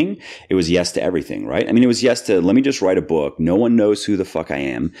the beginning, it was yes to everything, right? I mean, it was yes to, let me just write a book. No one knows who the fuck I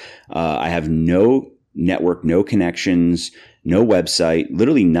am. I have no network, no connections, no website,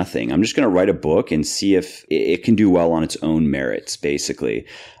 literally nothing. I'm just going to write a book and see if it can do well on its own merits, basically.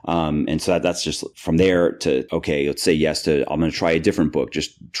 And so that's just from there to, okay, let's say yes to, I'm going to try a different book,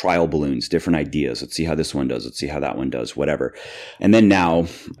 just trial balloons, different ideas. Let's see how this one does. Let's see how that one does, whatever. And then now,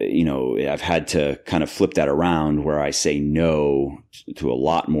 I've had to kind of flip that around where I say no to a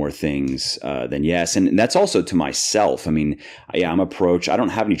lot more things than yes. And that's also to myself. I mean, yeah, I don't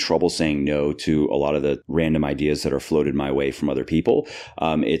have any trouble saying no to a lot of the random ideas that are floated my way from other people.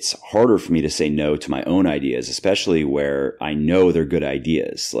 It's harder for me to say no to my own ideas, especially where I know they're good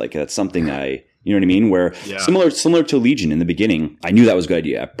ideas. Like that's something you know what I mean? Where similar to Legion in the beginning, I knew that was a good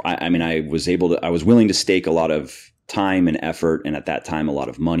idea. I mean, I was willing to stake a lot of time and effort, and at that time, a lot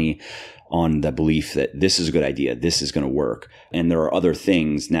of money on the belief that this is a good idea. This is going to work. And there are other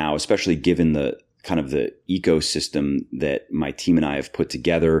things now, especially given the kind of the ecosystem that my team and I have put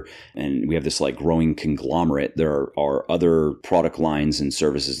together. And we have this like growing conglomerate. There are other product lines and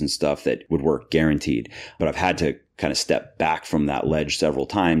services and stuff that would work guaranteed. But I've had to kind of step back from that ledge several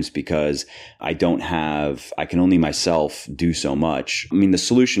times because I can only myself do so much. I mean, the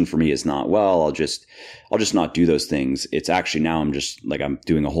solution for me is not, well, I'll just not do those things. It's actually now I'm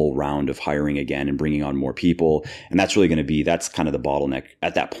doing a whole round of hiring again and bringing on more people. And that's really that's kind of the bottleneck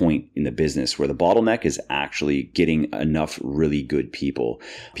at that point in the business, where the bottleneck is actually getting enough really good people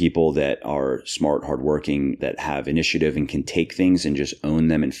that are smart, hardworking, that have initiative and can take things and just own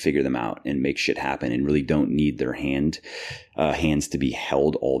them and figure them out and make shit happen and really don't need their hands to be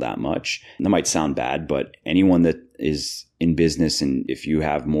held all that much. And that might sound bad, but anyone that is in business, and if you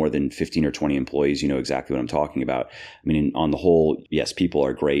have more than 15 or 20 employees, you know exactly what I'm talking about. I mean, on the whole, yes, people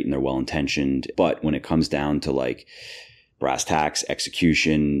are great and they're well-intentioned, but when it comes down to like brass tacks,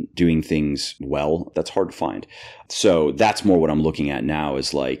 execution, doing things well, that's hard to find. So that's more what I'm looking at now,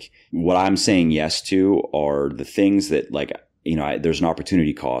 is like what I'm saying yes to are the things that like, there's an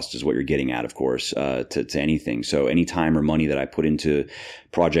opportunity cost is what you're getting at, of course, to anything. So any time or money that I put into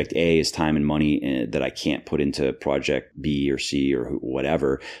project A is time and money that I can't put into project B or C or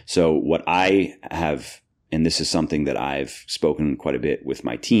whatever. So what I have, and this is something that I've spoken quite a bit with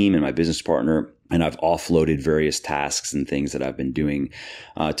my team and my business partner, and I've offloaded various tasks and things that I've been doing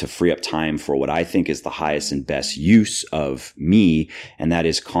to free up time for what I think is the highest and best use of me, and that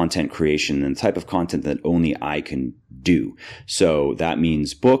is content creation and the type of content that only I can do. So that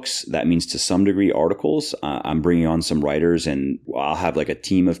means books. That means to some degree articles. I'm bringing on some writers, and I'll have like a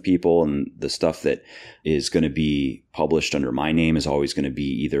team of people, and the stuff that is going to be published under my name is always going to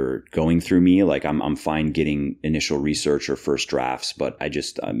be either going through me. Like I'm fine getting initial research or first drafts, but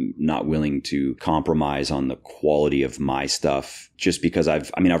I'm not willing to compromise on the quality of my stuff just because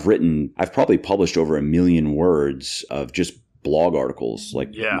I've probably published over 1 million words of just blog articles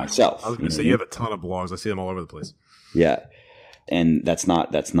myself. I was going to say, you have a ton of blogs. I see them all over the place. Yeah. And that's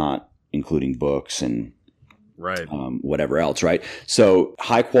not including books and right. Whatever else, right? So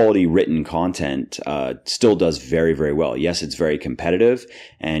high quality written content still does very, very well. Yes, it's very competitive.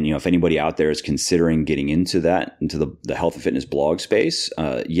 And, if anybody out there is considering getting into the health and fitness blog space,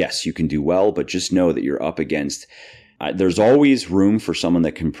 yes, you can do well, but just know that you're up against there's always room for someone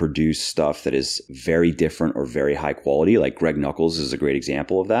that can produce stuff that is very different or very high quality. Like Greg Nuckols is a great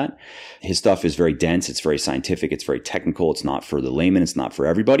example of that. His stuff is very dense. It's very scientific. It's very technical. It's not for the layman. It's not for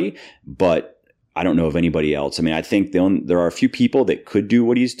everybody, but I don't know of anybody else. I mean, I think there are a few people that could do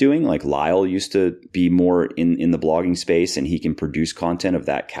what he's doing. Like Lyle used to be more in the blogging space, and he can produce content of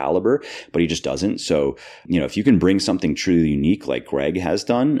that caliber, but he just doesn't. So, if you can bring something truly unique like Greg has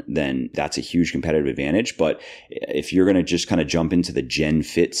done, then that's a huge competitive advantage. But if you're going to just kind of jump into the Gen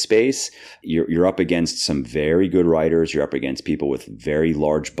Fit space, you're up against some very good writers. You're up against people with very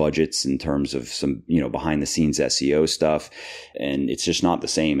large budgets in terms of some, behind the scenes SEO stuff. And it's just not the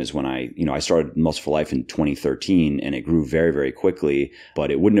same as when I started Muscle for Life in 2013, and it grew very, very quickly,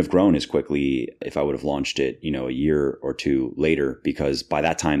 but it wouldn't have grown as quickly if I would have launched it, a year or two later, because by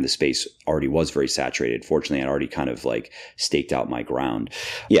that time the space already was very saturated. Fortunately, I'd already kind of like staked out my ground.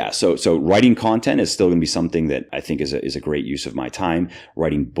 Yeah. So writing content is still going to be something that I think is a great use of my time.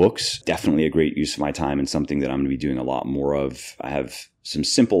 Writing books, definitely a great use of my time, and something that I'm going to be doing a lot more of. I have some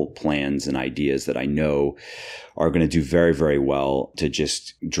simple plans and ideas that I know are going to do very, very well to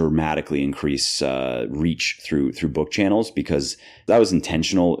just dramatically increase reach through book channels, because that was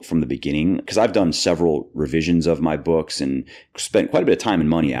intentional from the beginning. Because I've done several revisions of my books and spent quite a bit of time and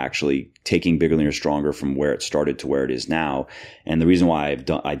money actually taking Bigger, Leaner, Stronger from where it started to where it is now. And the reason why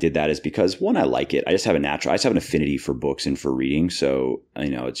I did that is because, one, I like it. I just have an affinity for books and for reading. So,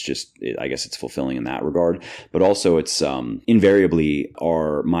 it's just, I guess it's fulfilling in that regard. But also it's invariably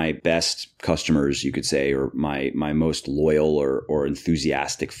are my best customers, you could say, or my most loyal or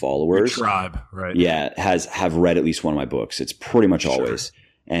enthusiastic followers. Your tribe, right? Yeah, have read at least one of my books. It's pretty much always.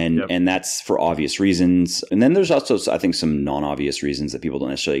 And that's for obvious reasons. And then there's also, I think, some non-obvious reasons that people don't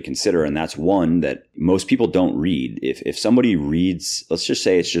necessarily consider. And that's one, that most people don't read. If somebody reads, let's just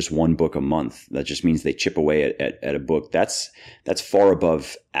say it's just one book a month, that just means they chip away at a book. That's far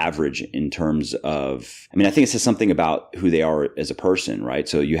above average in terms of, I think it says something about who they are as a person, right?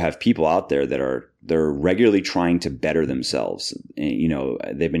 So you have people out there that they're regularly trying to better themselves.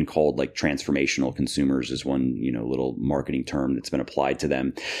 They've been called like transformational consumers is one, little marketing term that's been applied to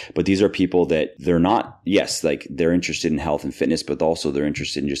them. But these are people that they're not, yes, like they're interested in health and fitness, but also they're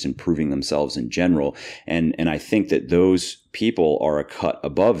interested in just improving themselves in general. And I think that those people are a cut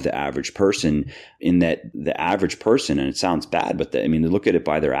above the average person, in that the average person, and it sounds bad, but they look at it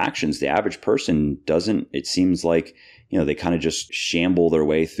by their actions. The average person doesn't, it seems like, they kind of just shamble their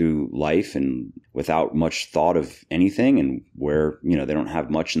way through life and without much thought of anything, and where, they don't have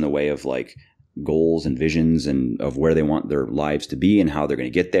much in the way of like goals and visions and of where they want their lives to be and how they're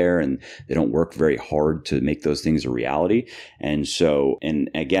going to get there. And they don't work very hard to make those things a reality. And so, and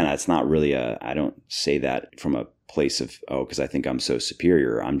again, that's not really I don't say that from a place of, because I think I'm so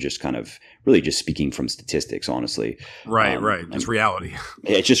superior. I'm just kind of really just speaking from statistics, honestly. Right. Just reality.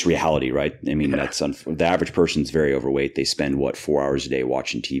 It's just reality, right? That's the average person's very overweight. They spend 4 hours a day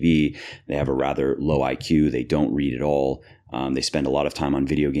watching TV. They have a rather low IQ. They don't read at all. They spend a lot of time on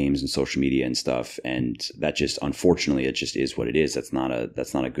video games and social media and stuff. And that just, unfortunately, it just is what it is. That's not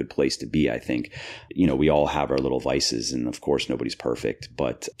a good place to be, I think. We all have our little vices, and of course nobody's perfect,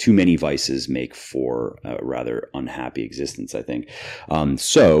 but too many vices make for a rather unhappy existence, I think.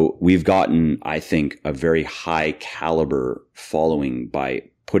 So we've gotten, I think, a very high caliber following by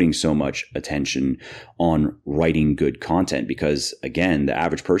putting so much attention on writing good content, because again, the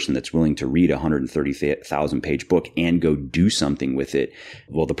average person that's willing to read a 130,000 page book and go do something with it,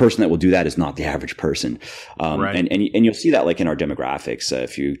 well, the person that will do that is not the average person. Right. And you'll see that like in our demographics.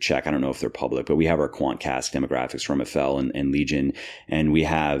 If you check, I don't know if they're public, but we have our QuantCast demographics from FL and Legion, and we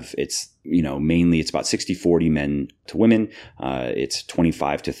have, mainly it's about 60-40 men to women. It's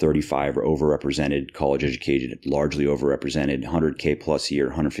 25 to 35 are overrepresented, college educated, largely overrepresented, 100K plus a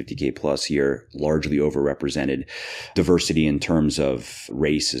year, 150K plus a year, largely overrepresented. Diversity in terms of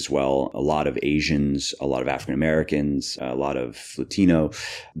race as well. A lot of Asians, a lot of African Americans, a lot of Latino.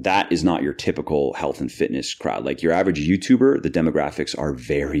 That is not your typical health and fitness crowd. Like your average YouTuber, the demographics are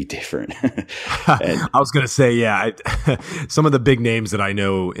very different. I was going to say, yeah, some of the big names that I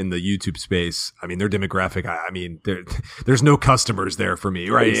know in the YouTube space, their demographic, there's no customers there for me,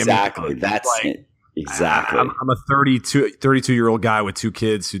 right? Exactly. That's like, it. Exactly. I'm a 32-year-old guy with 2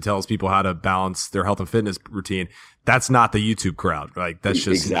 kids who tells people how to balance their health and fitness routine. That's not the YouTube crowd. Like that's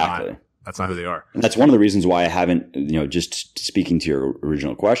just exactly. That's not who they are. And that's one of the reasons why I haven't, just speaking to your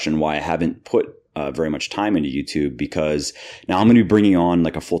original question, why I haven't put very much time into YouTube, because now I'm going to be bringing on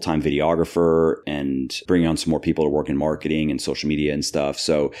like a full-time videographer and bringing on some more people to work in marketing and social media and stuff.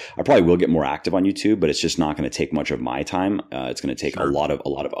 So I probably will get more active on YouTube, but it's just not going to take much of my time. It's going to take a lot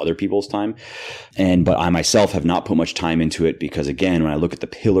of other people's time. But I myself have not put much time into it because, again, when I look at the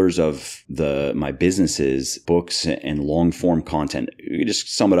pillars of my businesses, books and long form content, you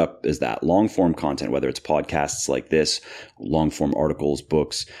just sum it up as that long form content, whether it's podcasts like this, long form articles,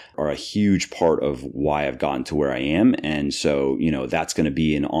 books, are a huge part of why I've gotten to where I am. And so, that's going to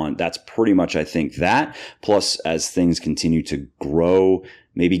be that's pretty much, I think, that plus as things continue to grow,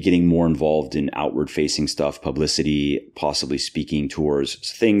 maybe getting more involved in outward facing stuff, publicity, possibly speaking tours,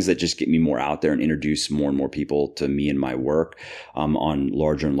 things that just get me more out there and introduce more and more people to me and my work on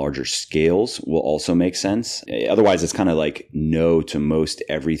larger and larger scales will also make sense. Otherwise, it's kind of like no to most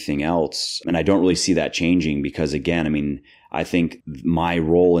everything else. And I don't really see that changing because, again, I think my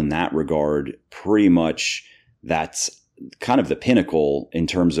role in that regard, pretty much that's kind of the pinnacle in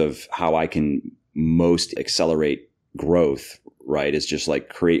terms of how I can most accelerate growth, right? Is just like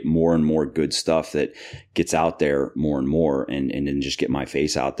create more and more good stuff that gets out there more and more and then just get my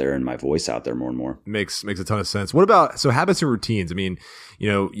face out there and my voice out there more and more. Makes a ton of sense. What about, so habits and routines?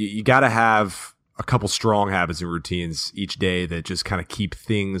 You got to have a couple strong habits and routines each day that just kind of keep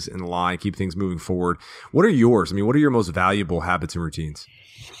things in line, keep things moving forward. What are yours? I mean, what are your most valuable habits and routines?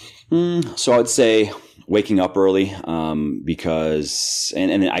 So I would say waking up early, because,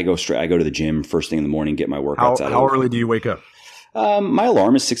 and I go to the gym first thing in the morning, get my workouts out. How early do you wake up? My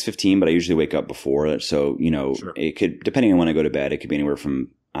alarm is 6:15, but I usually wake up before. So, Sure. It could, depending on when I go to bed, it could be anywhere from,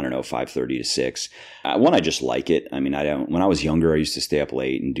 5:30 to 6. One, I just like it. I mean, when I was younger, I used to stay up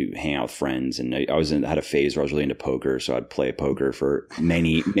late and hang out with friends. And I had a phase where I was really into poker. So I'd play poker for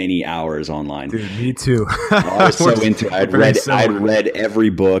many, many hours online. Dude, me too. I was so into it. I'd read every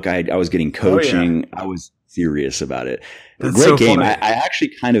book. I was getting coaching. I was serious about it. That's great so game. funny. I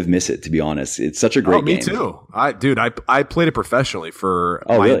actually kind of miss it, to be honest. It's such a great game. Me too. I played it professionally for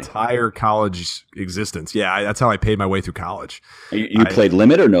my really? entire college existence. Yeah, that's how I paid my way through college. You played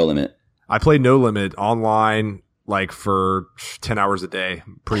limit or no limit? I played no limit online, like for 10 hours a day,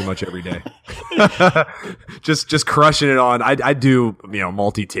 pretty much every day. just crushing it on. I'd do,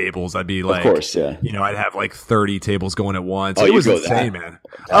 multi tables. I'd be like, of course, yeah. I'd have like 30 tables going at once. Oh, it was insane, man.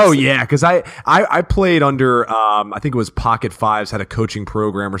 Yeah. Cause I played under, I think it was Pocket Fives had a coaching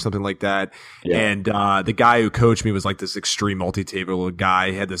program or something like that. Yeah. And, the guy who coached me was like this extreme multi-table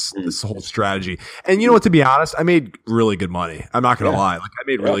guy. He had this whole strategy. And you know what, to be honest, I made really good money. I'm not going to lie. Like I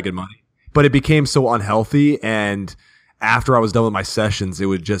made really good money. But it became so unhealthy, and after I was done with my sessions, it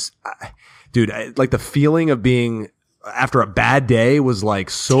would just, like the feeling of being after a bad day was like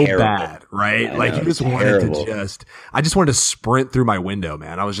so bad, right? Like you just wanted to I just wanted to sprint through my window,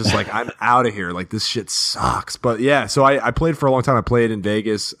 man. I was just like, I'm out of here. Like this shit sucks. But yeah, so I played for a long time. I played in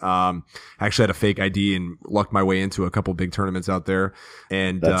Vegas. I actually had a fake ID and lucked my way into a couple big tournaments out there.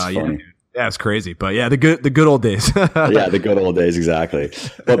 And that's funny. Yeah, it's crazy, but yeah, the good old days. Yeah, the good old days, exactly.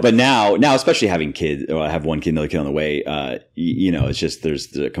 But now, especially having kids, or I have one kid, another kid on the way. It's just there's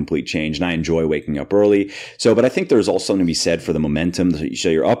the complete change, and I enjoy waking up early. So, but I think there's also something to be said for the momentum. So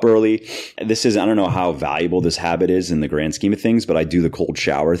you're up early. I don't know how valuable this habit is in the grand scheme of things, but I do the cold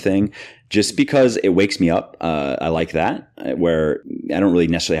shower thing. Just because it wakes me up. I like that, where I don't really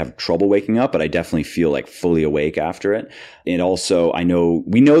necessarily have trouble waking up, but I definitely feel like fully awake after it. And also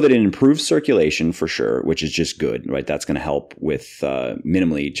we know that it improves circulation for sure, which is just good, right? That's going to help with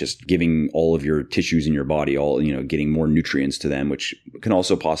minimally just giving all of your tissues in your body, getting more nutrients to them, which can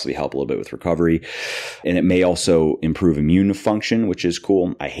also possibly help a little bit with recovery. And it may also improve immune function, which is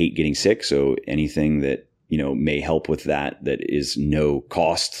cool. I hate getting sick. So anything that may help with that is no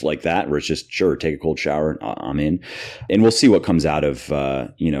cost like that, where it's just, sure, take a cold shower, I'm in. And we'll see what comes out of,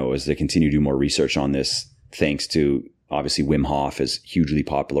 as they continue to do more research on this, thanks to, obviously, Wim Hof has hugely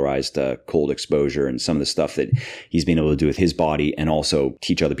popularized cold exposure, and some of the stuff that he's been able to do with his body and also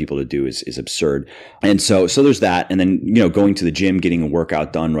teach other people to do is absurd. And so there's that. And then, going to the gym, getting a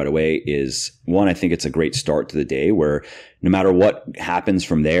workout done right away is one, I think it's a great start to the day, where no matter what happens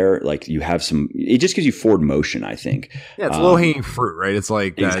from there, like you have it just gives you forward motion, I think. Yeah, it's low hanging fruit, right? It's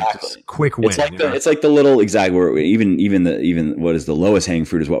like that quick win. It's like the little, exactly, where even what is the lowest hanging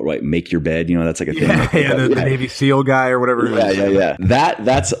fruit is what, right? Make your bed, that's like a thing. The Navy SEAL guy or whatever. Yeah.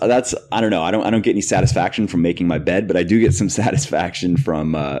 That's, I don't know. I don't get any satisfaction from making my bed, but I do get some satisfaction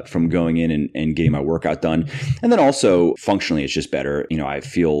from going in and getting my workout done. And then also functionally, it's just better. I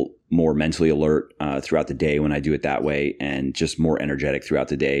feel more mentally alert throughout the day when I do it that way, and just more energetic throughout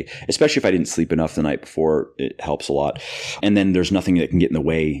the day, especially if I didn't sleep enough the night before. It helps a lot. And then there's nothing that can get in the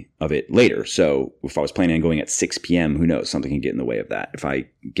way of it later. So if I was planning on going at 6 p.m., who knows? Something can get in the way of that. If I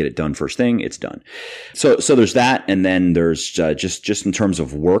get it done first thing, it's done. So there's that. And then there's just in terms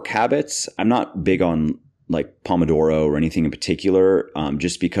of work habits, I'm not big on like Pomodoro or anything in particular,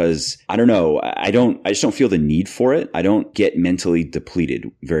 just because I don't know. I just don't feel the need for it. I don't get mentally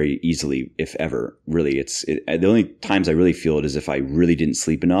depleted very easily, if ever. Really, the only times I really feel it is if I really didn't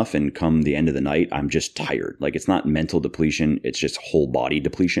sleep enough, and come the end of the night, I'm just tired. Like it's not mental depletion; it's just whole body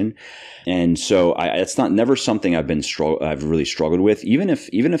depletion. And so it's never something I've really struggled with. Even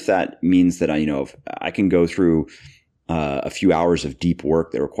if that means that if I can go through a few hours of deep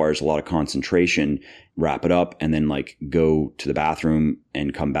work that requires a lot of concentration, wrap it up, and then like go to the bathroom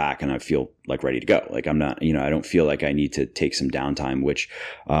and come back, and I feel like ready to go. Like I'm not, I don't feel like I need to take some downtime, which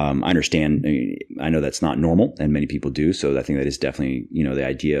I understand. I know that's not normal, and many people do. So I think that is definitely, the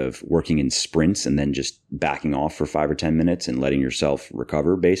idea of working in sprints and then just backing off for 5 or 10 minutes and letting yourself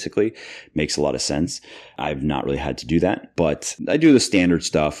recover basically makes a lot of sense. I've not really had to do that, but I do the standard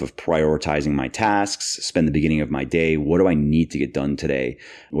stuff of prioritizing my tasks, spend the beginning of my day. What do I need to get done today?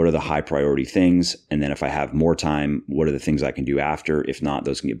 What are the high priority things? And And then if I have more time, what are the things I can do after? If not,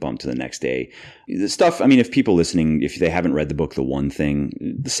 those can get bumped to the next day. The stuff, I mean, if people listening, if they haven't read the book, The One Thing,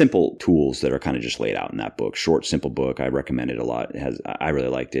 the simple tools that are kind of just laid out in that book, short, simple book, I recommend it a lot. I really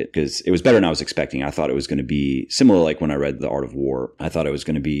liked it because it was better than I was expecting. I thought it was going to be similar, like when I read The Art of War. I thought it was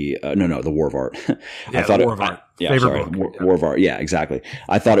going to be, The War of Art. Yeah, The War of Art. Favorite book. War of Art. Yeah, exactly.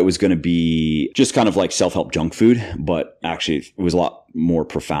 I thought it was going to be just kind of like self-help junk food, but actually it was a lot more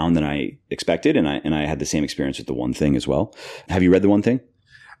profound than I expected. And I had the same experience with The One Thing as well. Have you read The One Thing?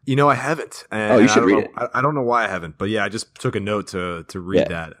 I haven't. You should read it. I don't know why I haven't, but yeah, I just took a note to read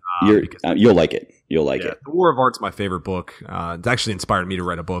that. You'll like it. You'll like it. The War of Art's my favorite book. It's actually inspired me to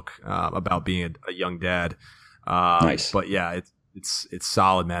write a book about being a young dad. Nice. But yeah, it's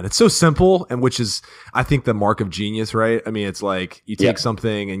solid, man. It's so simple, and which is, I think, the mark of genius, right? I mean, it's like you take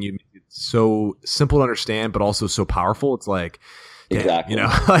something and you make it so simple to understand, but also so powerful. It's like, exactly.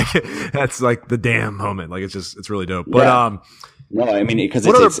 like that's like the damn moment. Like it's really dope. But no, I mean, because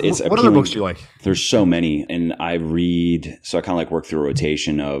what it's what other books do you like? There's so many, and I read. So I kind of like work through a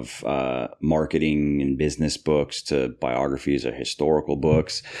rotation of marketing and business books to biographies or historical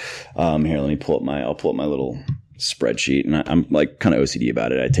books. Here, let me pull up my little spreadsheet, and I'm like kind of OCD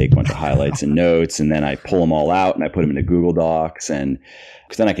about it. I take a bunch of highlights and notes, and then I pull them all out and I put them into Google Docs, and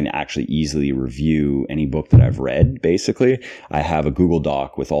because then I can actually easily review any book that I've read. Basically, I have a Google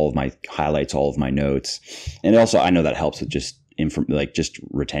Doc with all of my highlights, all of my notes, and also I know that helps with just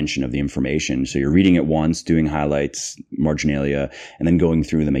retention of the information. So you're reading it once, doing highlights, marginalia, and then going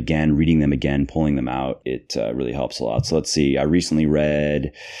through them again, reading them again, pulling them out. It really helps a lot. So let's see. I recently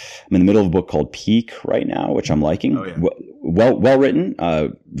read, I'm in the middle of a book called Peak right now, which I'm liking. Oh, yeah. Well written,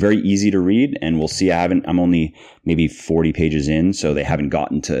 very easy to read. And we'll see. I'm only maybe 40 pages in, so they haven't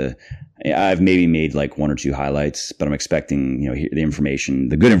gotten to, I've maybe made like one or two highlights, but I'm expecting,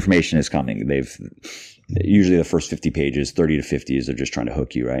 the good information is coming. Usually the first 50 pages, 30 to 50 is they're just trying to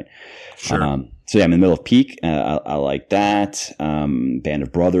hook you, right? Sure. So yeah, I'm in the middle of Peak. I like that. Band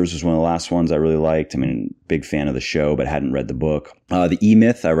of Brothers was one of the last ones I really liked. I mean, big fan of the show, but hadn't read the book. The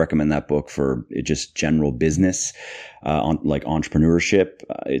E-Myth, I recommend that book for just general business, like entrepreneurship.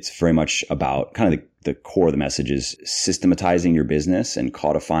 It's very much about kind of the core of the message is systematizing your business and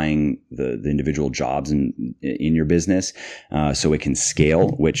codifying the individual jobs in your business so it can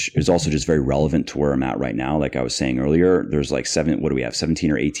scale, which is also just very relevant to where I'm at right now. Like I was saying earlier, there's like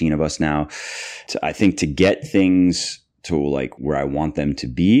 17 or 18 of us now. I think to get things to like where I want them to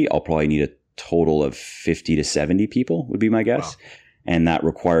be, I'll probably need a total of 50 to 70 people would be my guess. Wow. And that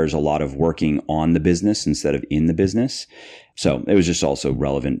requires a lot of working on the business instead of in the business. So it was just also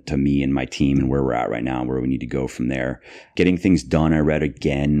relevant to me and my team and where we're at right now, where we need to go from there. Getting things done, I read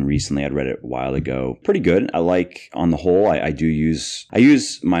again recently. I'd read it a while ago. Pretty good. I like, on the whole, I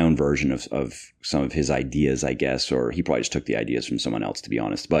use my own version of some of his ideas, I guess, or he probably just took the ideas from someone else, to be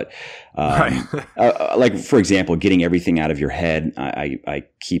honest. But like, for example, getting everything out of your head. I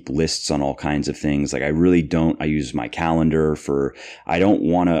keep lists on all kinds of things. Like I use my calendar I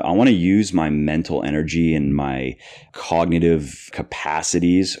want to use my mental energy and my cognitive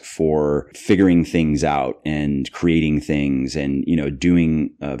capacities for figuring things out and creating things and,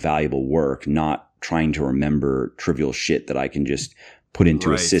 doing valuable work, not trying to remember trivial shit that I can just put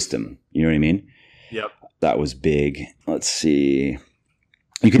into a system. You know what I mean? Yep. That was big. Let's see.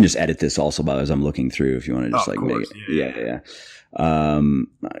 You can just edit this also as I'm looking through if you want to just make it. Yeah.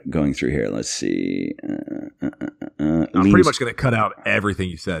 Going through here. Let's see. I'm pretty much going to cut out everything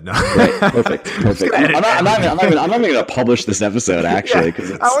you said. No. Right. Perfect. I'm not even going to publish this episode actually because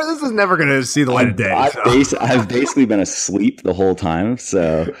this is never going to see the light of day. I've basically been asleep the whole time.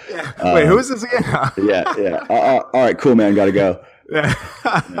 So wait, who is this again? Yeah. All right, cool, man. Got to go. Yeah.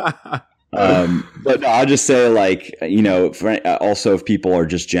 But no, I'll just say also if people are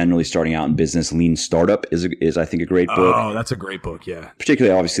just generally starting out in business, Lean Startup is I think a great book. Oh, that's a great book. Yeah.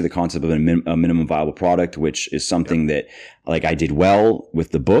 Particularly obviously the concept of a minimum viable product, which is something that like I did well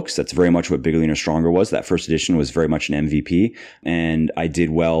with the books. That's very much what Bigger, Leaner, Stronger was. That first edition was very much an MVP, and I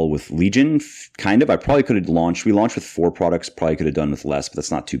did well with Legion. Kind of, I probably could have we launched with 4 products, probably could have done with less, but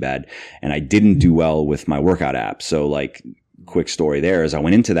that's not too bad. And I didn't do well with my workout app. So like, quick story there is I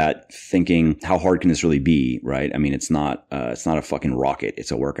went into that thinking, how hard can this really be? Right. I mean, it's not a fucking rocket. It's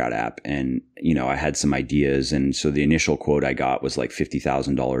a workout app. And, I had some ideas. And so the initial quote I got was like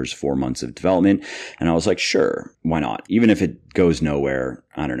 $50,000, 4 months of development. And I was like, sure, why not? Even if it goes nowhere,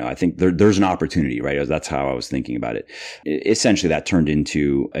 I don't know. I think there's an opportunity, right? That's how I was thinking about it. Essentially that turned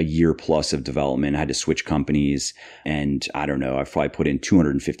into a year plus of development. I had to switch companies and I don't know, I've probably put in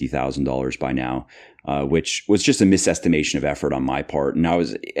 $250,000 by now. which was just a misestimation of effort on my part. And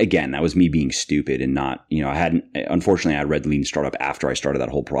that was me being stupid and not, unfortunately I read Lean Startup after I started that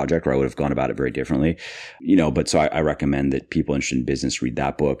whole project, or I would have gone about it very differently, but so I recommend that people interested in business read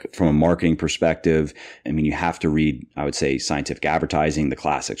that book. From a marketing perspective, I mean, you have to read, I would say, Scientific Advertising, the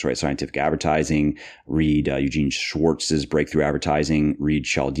classics, right? Scientific Advertising, read Eugene Schwartz's Breakthrough Advertising, read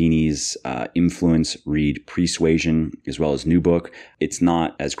Cialdini's Influence, read Persuasion, as well as New Book. It's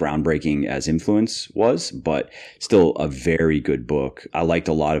not as groundbreaking as Influence was, but still a very good book. I liked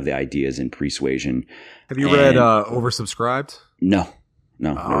a lot of the ideas in Persuasion. Have you read Oversubscribed? No.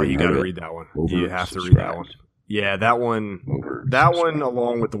 Oh, you got to read that one. You have to read that one. Yeah, that one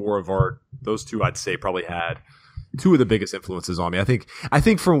along with The War of Art, those two I'd say probably had two of the biggest influences on me. I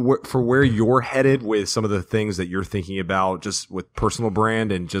think for where you're headed with some of the things that you're thinking about, just with personal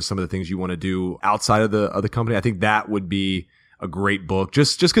brand and just some of the things you want to do outside of the company, I think that would be a great book,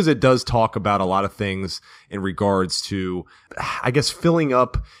 just because it does talk about a lot of things in regards to, I guess, filling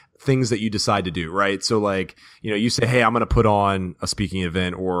up things that you decide to do, right? So like, you say, hey, I'm going to put on a speaking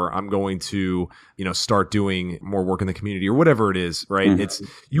event, or I'm going to, start doing more work in the community, or whatever it is, right? Mm-hmm.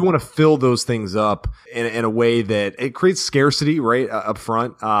 You want to fill those things up in a way that it creates scarcity, right? Up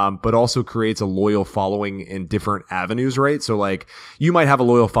front, but also creates a loyal following in different avenues, right? So like, you might have a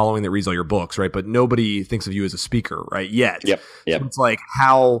loyal following that reads all your books, right? But nobody thinks of you as a speaker, right? Yet. Yep. So it's like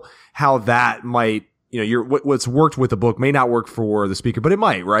how that might, what's worked with the book may not work for the speaker, but it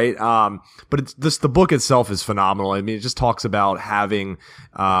might, right? But the book itself is phenomenal. I mean, it just talks about having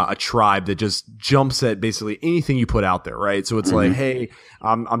a tribe that just jumps at basically anything you put out there, right? So it's like, hey,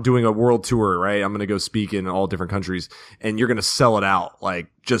 I'm doing a world tour, right? I'm going to go speak in all different countries, and you're going to sell it out like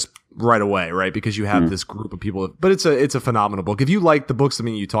just right away, right? Because you have this group of people. But it's a phenomenal book. If you like the books,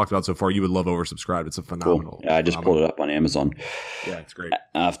 you talked about so far, you would love Oversubscribed. It's a phenomenal. Cool. Yeah, I just pulled it up on Amazon. Yeah, it's great.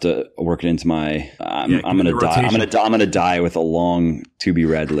 I have to work it into my. I'm gonna die. I'm gonna die with a long to be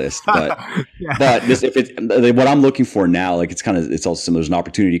read list. But but what I'm looking for now, like it's also similar. There's an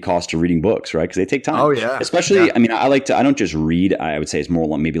opportunity cost to reading books, right? Because they take time. Oh yeah. Especially, yeah. I mean, I don't just read. I would say it's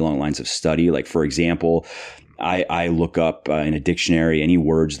more maybe along the lines of study. Like for example, I look up in a dictionary any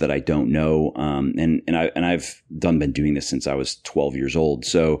words that I don't know, and I've been doing this since I was 12 years old.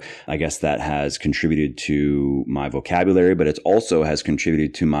 So I guess that has contributed to my vocabulary, but it also has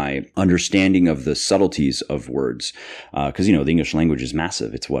contributed to my understanding of the subtleties of words. Because the English language is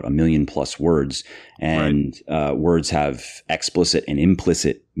massive. It's 1 million plus words, and words have explicit and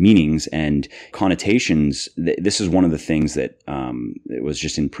implicit meanings and connotations. This is one of the things that it was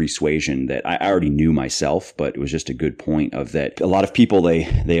just in Persuasion that I already knew myself, but it was just a good point of that. A lot of people,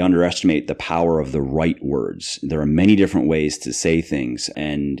 they underestimate the power of the right words. There are many different ways to say things,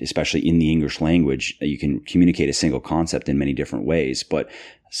 and especially in the English language, you can communicate a single concept in many different ways, but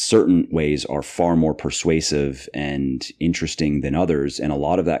certain ways are far more persuasive and interesting than others. And a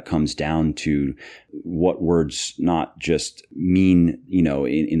lot of that comes down to what words not just mean,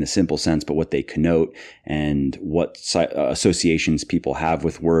 in the simple sense, but what they connote and what associations people have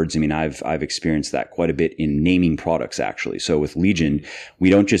with words. I mean, I've experienced that quite a bit in naming products, actually. So with Legion, we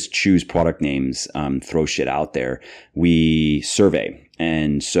don't just choose product names, throw shit out there. We survey.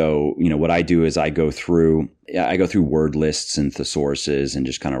 And so, what I do is I go through word lists and thesauruses and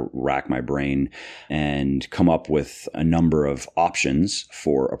just kind of rack my brain and come up with a number of options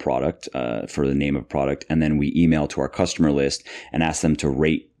for a product, for the name of a product. And then we email to our customer list and ask them to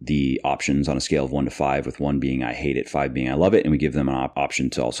rate the options on a scale of 1 to 5, with 1 being I hate it, 5 being I love it. And we give them an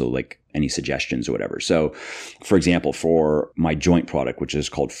option to also like any suggestions or whatever. So for example, for my joint product, which is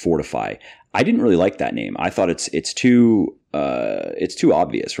called Fortify, I didn't really like that name. I thought it's too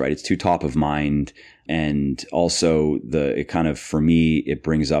obvious, right? It's too top of mind. And also for me, it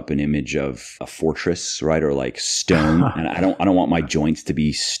brings up an image of a fortress, right? Or like stone. And I don't want my joints to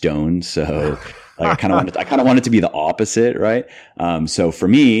be stone. So like I kind of want it to be the opposite, right? So for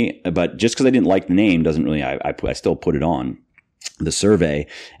me, but just because I didn't like the name doesn't really, I still put it on the survey.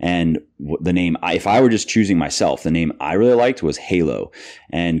 And the name, if I were just choosing myself, the name I really liked was Halo.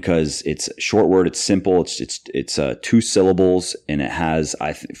 And because it's a short word, it's simple, it's 2 syllables, and it has,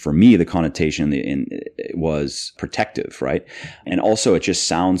 for me, the connotation it was protective, right? And also it just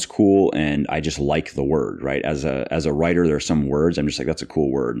sounds cool, and I just like the word, right? As a writer, there are some words I'm just like, that's a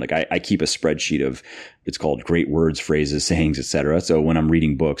cool word. Like I keep a spreadsheet of, it's called great words, phrases, sayings, etc. So when I'm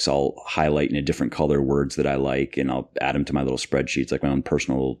reading books, I'll highlight in a different color words that I like, and I'll add them to my little spreadsheets, like my own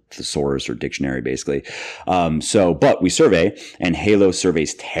personal thesaurus or dictionary, basically. But we survey, and Halo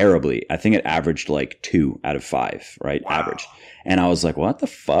surveys terribly. I think it averaged like 2 out of 5, right? Wow. Average. And I was like, what the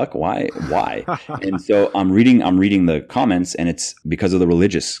fuck? Why? And so I'm reading the comments, and it's because of the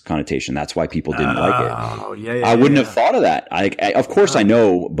religious connotation. That's why people didn't like it. Oh, I wouldn't have thought of that. Of course I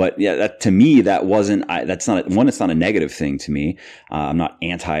know, but yeah, that to me, that wasn't, that's not, it's not a negative thing to me. I'm not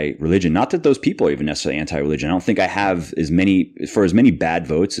anti-religion. Not that those people are even necessarily anti-religion. I don't think I have as many bad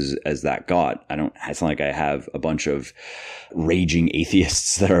votes as that got. It's not like I have a bunch of raging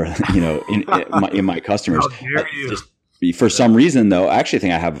atheists that are, in my customers. How dare you? For some reason, though, I actually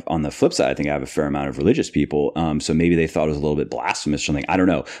think I have, on the flip side, I think I have a fair amount of religious people. So maybe they thought it was a little bit blasphemous or something. I don't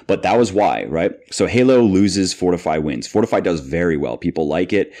know. But that was why, right? So Halo loses, Fortify wins. Fortify does very well. People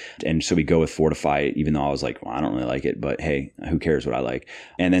like it. And so we go with Fortify, even though I was like, well, I don't really like it. But hey, who cares what I like?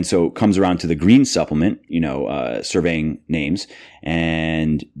 And then so it comes around to the green supplement, surveying names.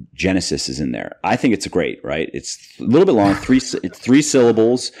 And Genesis is in there. I think it's great, right? It's a little bit long, it's 3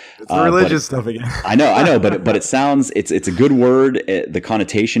 syllables. It's religious stuff again. I know, but it sounds, it's a good word. The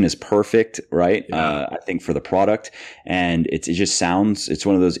connotation is perfect, right? Yeah. I think for the product, and it just sounds, it's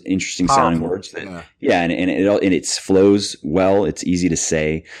one of those interesting sounding words that, and it flows well. It's easy to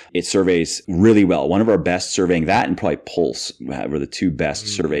say. It surveys really well. One of our best surveying, that and probably Pulse were the 2 best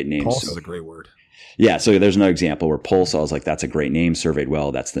surveyed names. Pulse is a great word. Yeah, so there's another example where Pulse, I was like, that's a great name, surveyed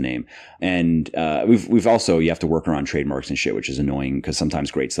well, that's the name. And we've also, you have to work around trademarks and shit, which is annoying because sometimes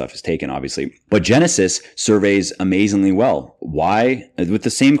great stuff is taken, obviously. But Genesis surveys amazingly well. Why? With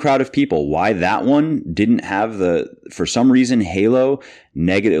the same crowd of people, why that one didn't have for some reason, Halo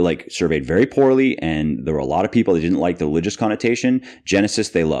negative, like surveyed very poorly, and there were a lot of people that didn't like the religious connotation. Genesis,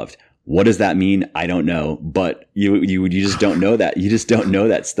 they loved. What does that mean? I don't know, but you just don't know that. You just don't know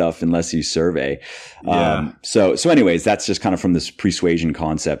that stuff unless you survey. Yeah. So anyways, that's just kind of from this persuasion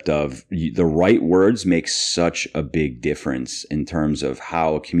concept of the right words make such a big difference in terms of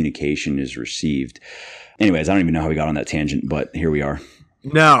how a communication is received. Anyways, I don't even know how we got on that tangent, but here we are.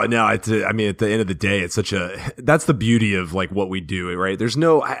 No. At the end of the day, that's the beauty of like what we do, right? There's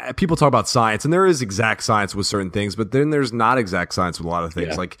people talk about science, and there is exact science with certain things, but then there's not exact science with a lot of things.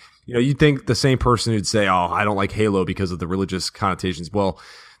 Yeah. Like, you'd think the same person who'd say, oh, I don't like Halo because of the religious connotations. Well,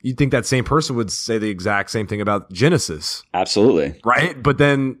 you'd think that same person would say the exact same thing about Genesis. Absolutely. Right? But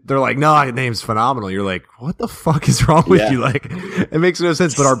then they're like, no, that name's phenomenal. You're like, what the fuck is wrong with you? Like, it makes no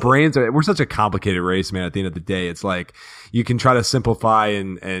sense. But our brains we're such a complicated race, man. At the end of the day, it's like you can try to simplify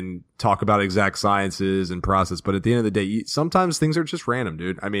and talk about exact sciences and process, but at the end of the day, sometimes things are just random,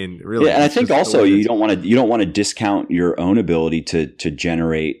 dude. I mean, really. Yeah, and I think also you don't want to discount your own ability to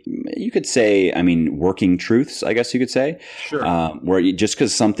generate. You could say, working truths. I guess you could say, sure. Where just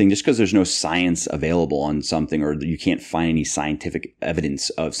because there's no science available on something, or you can't find any scientific evidence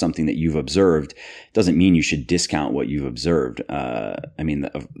of something that you've observed, doesn't mean you should discount what you've observed.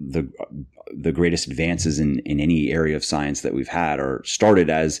 The greatest advances in any area of science that we've had are started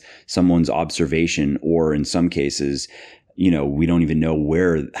as someone's observation, or in some cases, we don't even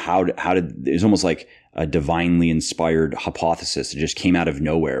know how did, it's almost like a divinely inspired hypothesis. It just came out of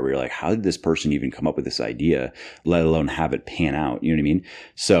nowhere. We were like, how did this person even come up with this idea, let alone have it pan out? You know what I mean?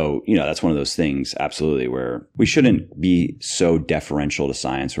 So, that's one of those things, absolutely, where we shouldn't be so deferential to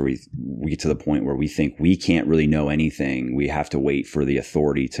science where we get to the point where we think we can't really know anything. We have to wait for the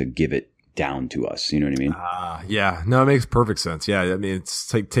authority to give it down to us. You know what I mean? Yeah. No, it makes perfect sense. Yeah. I mean,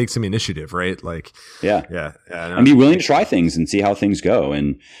 it's like, take some initiative, right? Like, yeah. And be willing to try things and see how things go.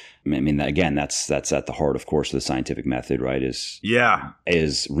 And again, that's at the heart, of course, of the scientific method, right?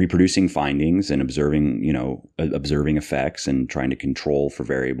 Is reproducing findings and observing effects and trying to control for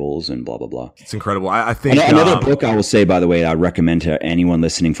variables and blah, blah, blah. It's incredible. I think another book I will say, by the way, I recommend to anyone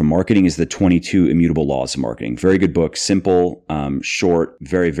listening from marketing is the 22 Immutable Laws of Marketing. Very good book, simple, short,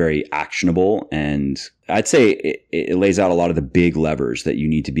 very, very actionable. And I'd say it lays out a lot of the big levers that you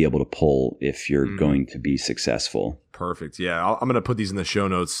need to be able to pull if you're going to be successful. Perfect. Yeah. I'm going to put these in the show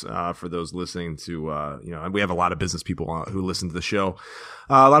notes for those listening to, and we have a lot of business people who listen to the show.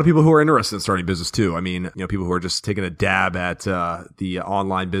 A lot of people who are interested in starting business too. People who are just taking a dab at the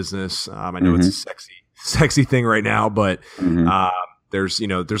online business. I know it's a sexy thing right now, but there's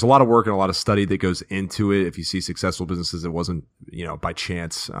a lot of work and a lot of study that goes into it. If you see successful businesses, it wasn't, by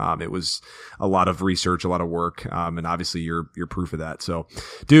chance. It was a lot of research, a lot of work. And obviously you're proof of that. So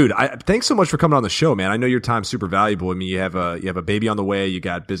dude, thanks so much for coming on the show, man. I know your time's super valuable. You have a baby on the way, you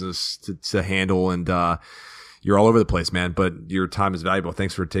got business to handle, and, you're all over the place, man, but your time is valuable.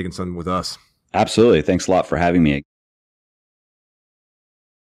 Thanks for taking some with us. Absolutely. Thanks a lot for having me.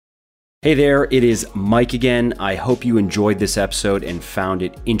 Hey there, it is Mike again. I hope you enjoyed this episode and found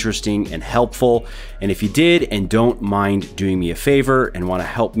it interesting and helpful. And if you did and don't mind doing me a favor and want to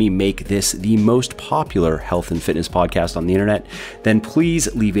help me make this the most popular health and fitness podcast on the internet, then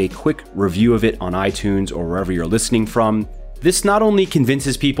please leave a quick review of it on iTunes or wherever you're listening from. This not only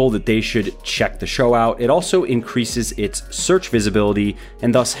convinces people that they should check the show out, it also increases its search visibility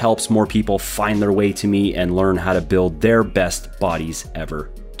and thus helps more people find their way to me and learn how to build their best bodies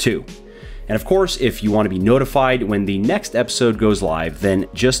ever too. And of course, if you want to be notified when the next episode goes live, then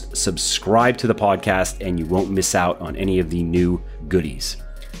just subscribe to the podcast and you won't miss out on any of the new goodies.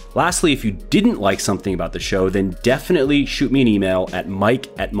 Lastly, if you didn't like something about the show, then definitely shoot me an email at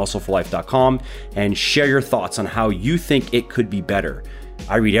mike@muscleforlife.com and share your thoughts on how you think it could be better.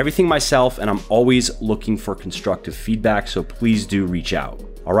 I read everything myself and I'm always looking for constructive feedback, so please do reach out.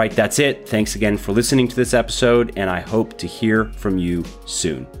 All right, that's it. Thanks again for listening to this episode, and I hope to hear from you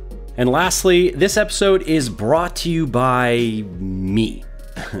soon. And lastly, this episode is brought to you by me.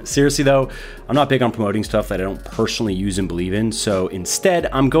 Seriously though, I'm not big on promoting stuff that I don't personally use and believe in, so instead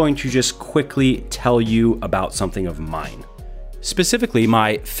I'm going to just quickly tell you about something of mine. Specifically,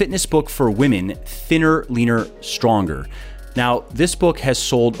 my fitness book for women, Thinner, Leaner, Stronger. Now, this book has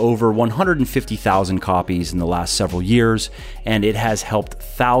sold over 150,000 copies in the last several years, and it has helped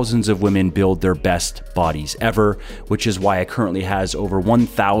thousands of women build their best bodies ever, which is why it currently has over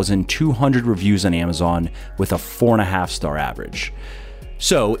 1,200 reviews on Amazon with a 4.5-star average.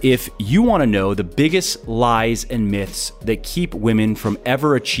 So, if you want to know the biggest lies and myths that keep women from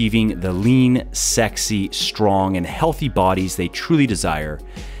ever achieving the lean, sexy, strong, and healthy bodies they truly desire,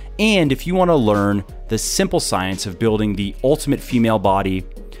 and if you want to learn the simple science of building the ultimate female body,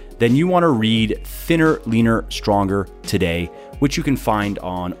 then you want to read Thinner, Leaner, Stronger today, which you can find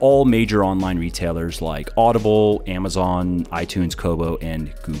on all major online retailers like Audible, Amazon, iTunes, Kobo,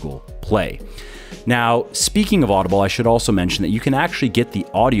 and Google Play. Now, speaking of Audible, I should also mention that you can actually get the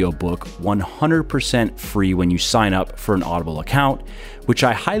audiobook 100% free when you sign up for an Audible account, which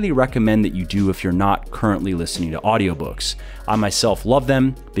I highly recommend that you do if you're not currently listening to audiobooks. I myself love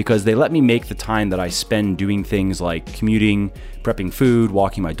them because they let me make the time that I spend doing things like commuting, prepping food,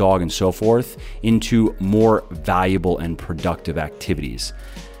 walking my dog, and so forth into more valuable and productive activities.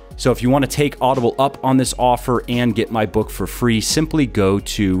 So if you want to take Audible up on this offer and get my book for free, simply go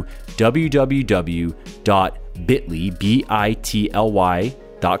to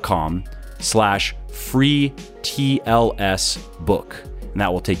www.bit.com/free TLS book. And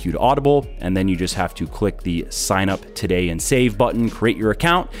that will take you to Audible, and then you just have to click the sign up today and save button, create your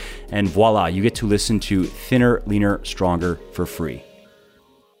account, and voila, you get to listen to Thinner, Leaner, Stronger for free.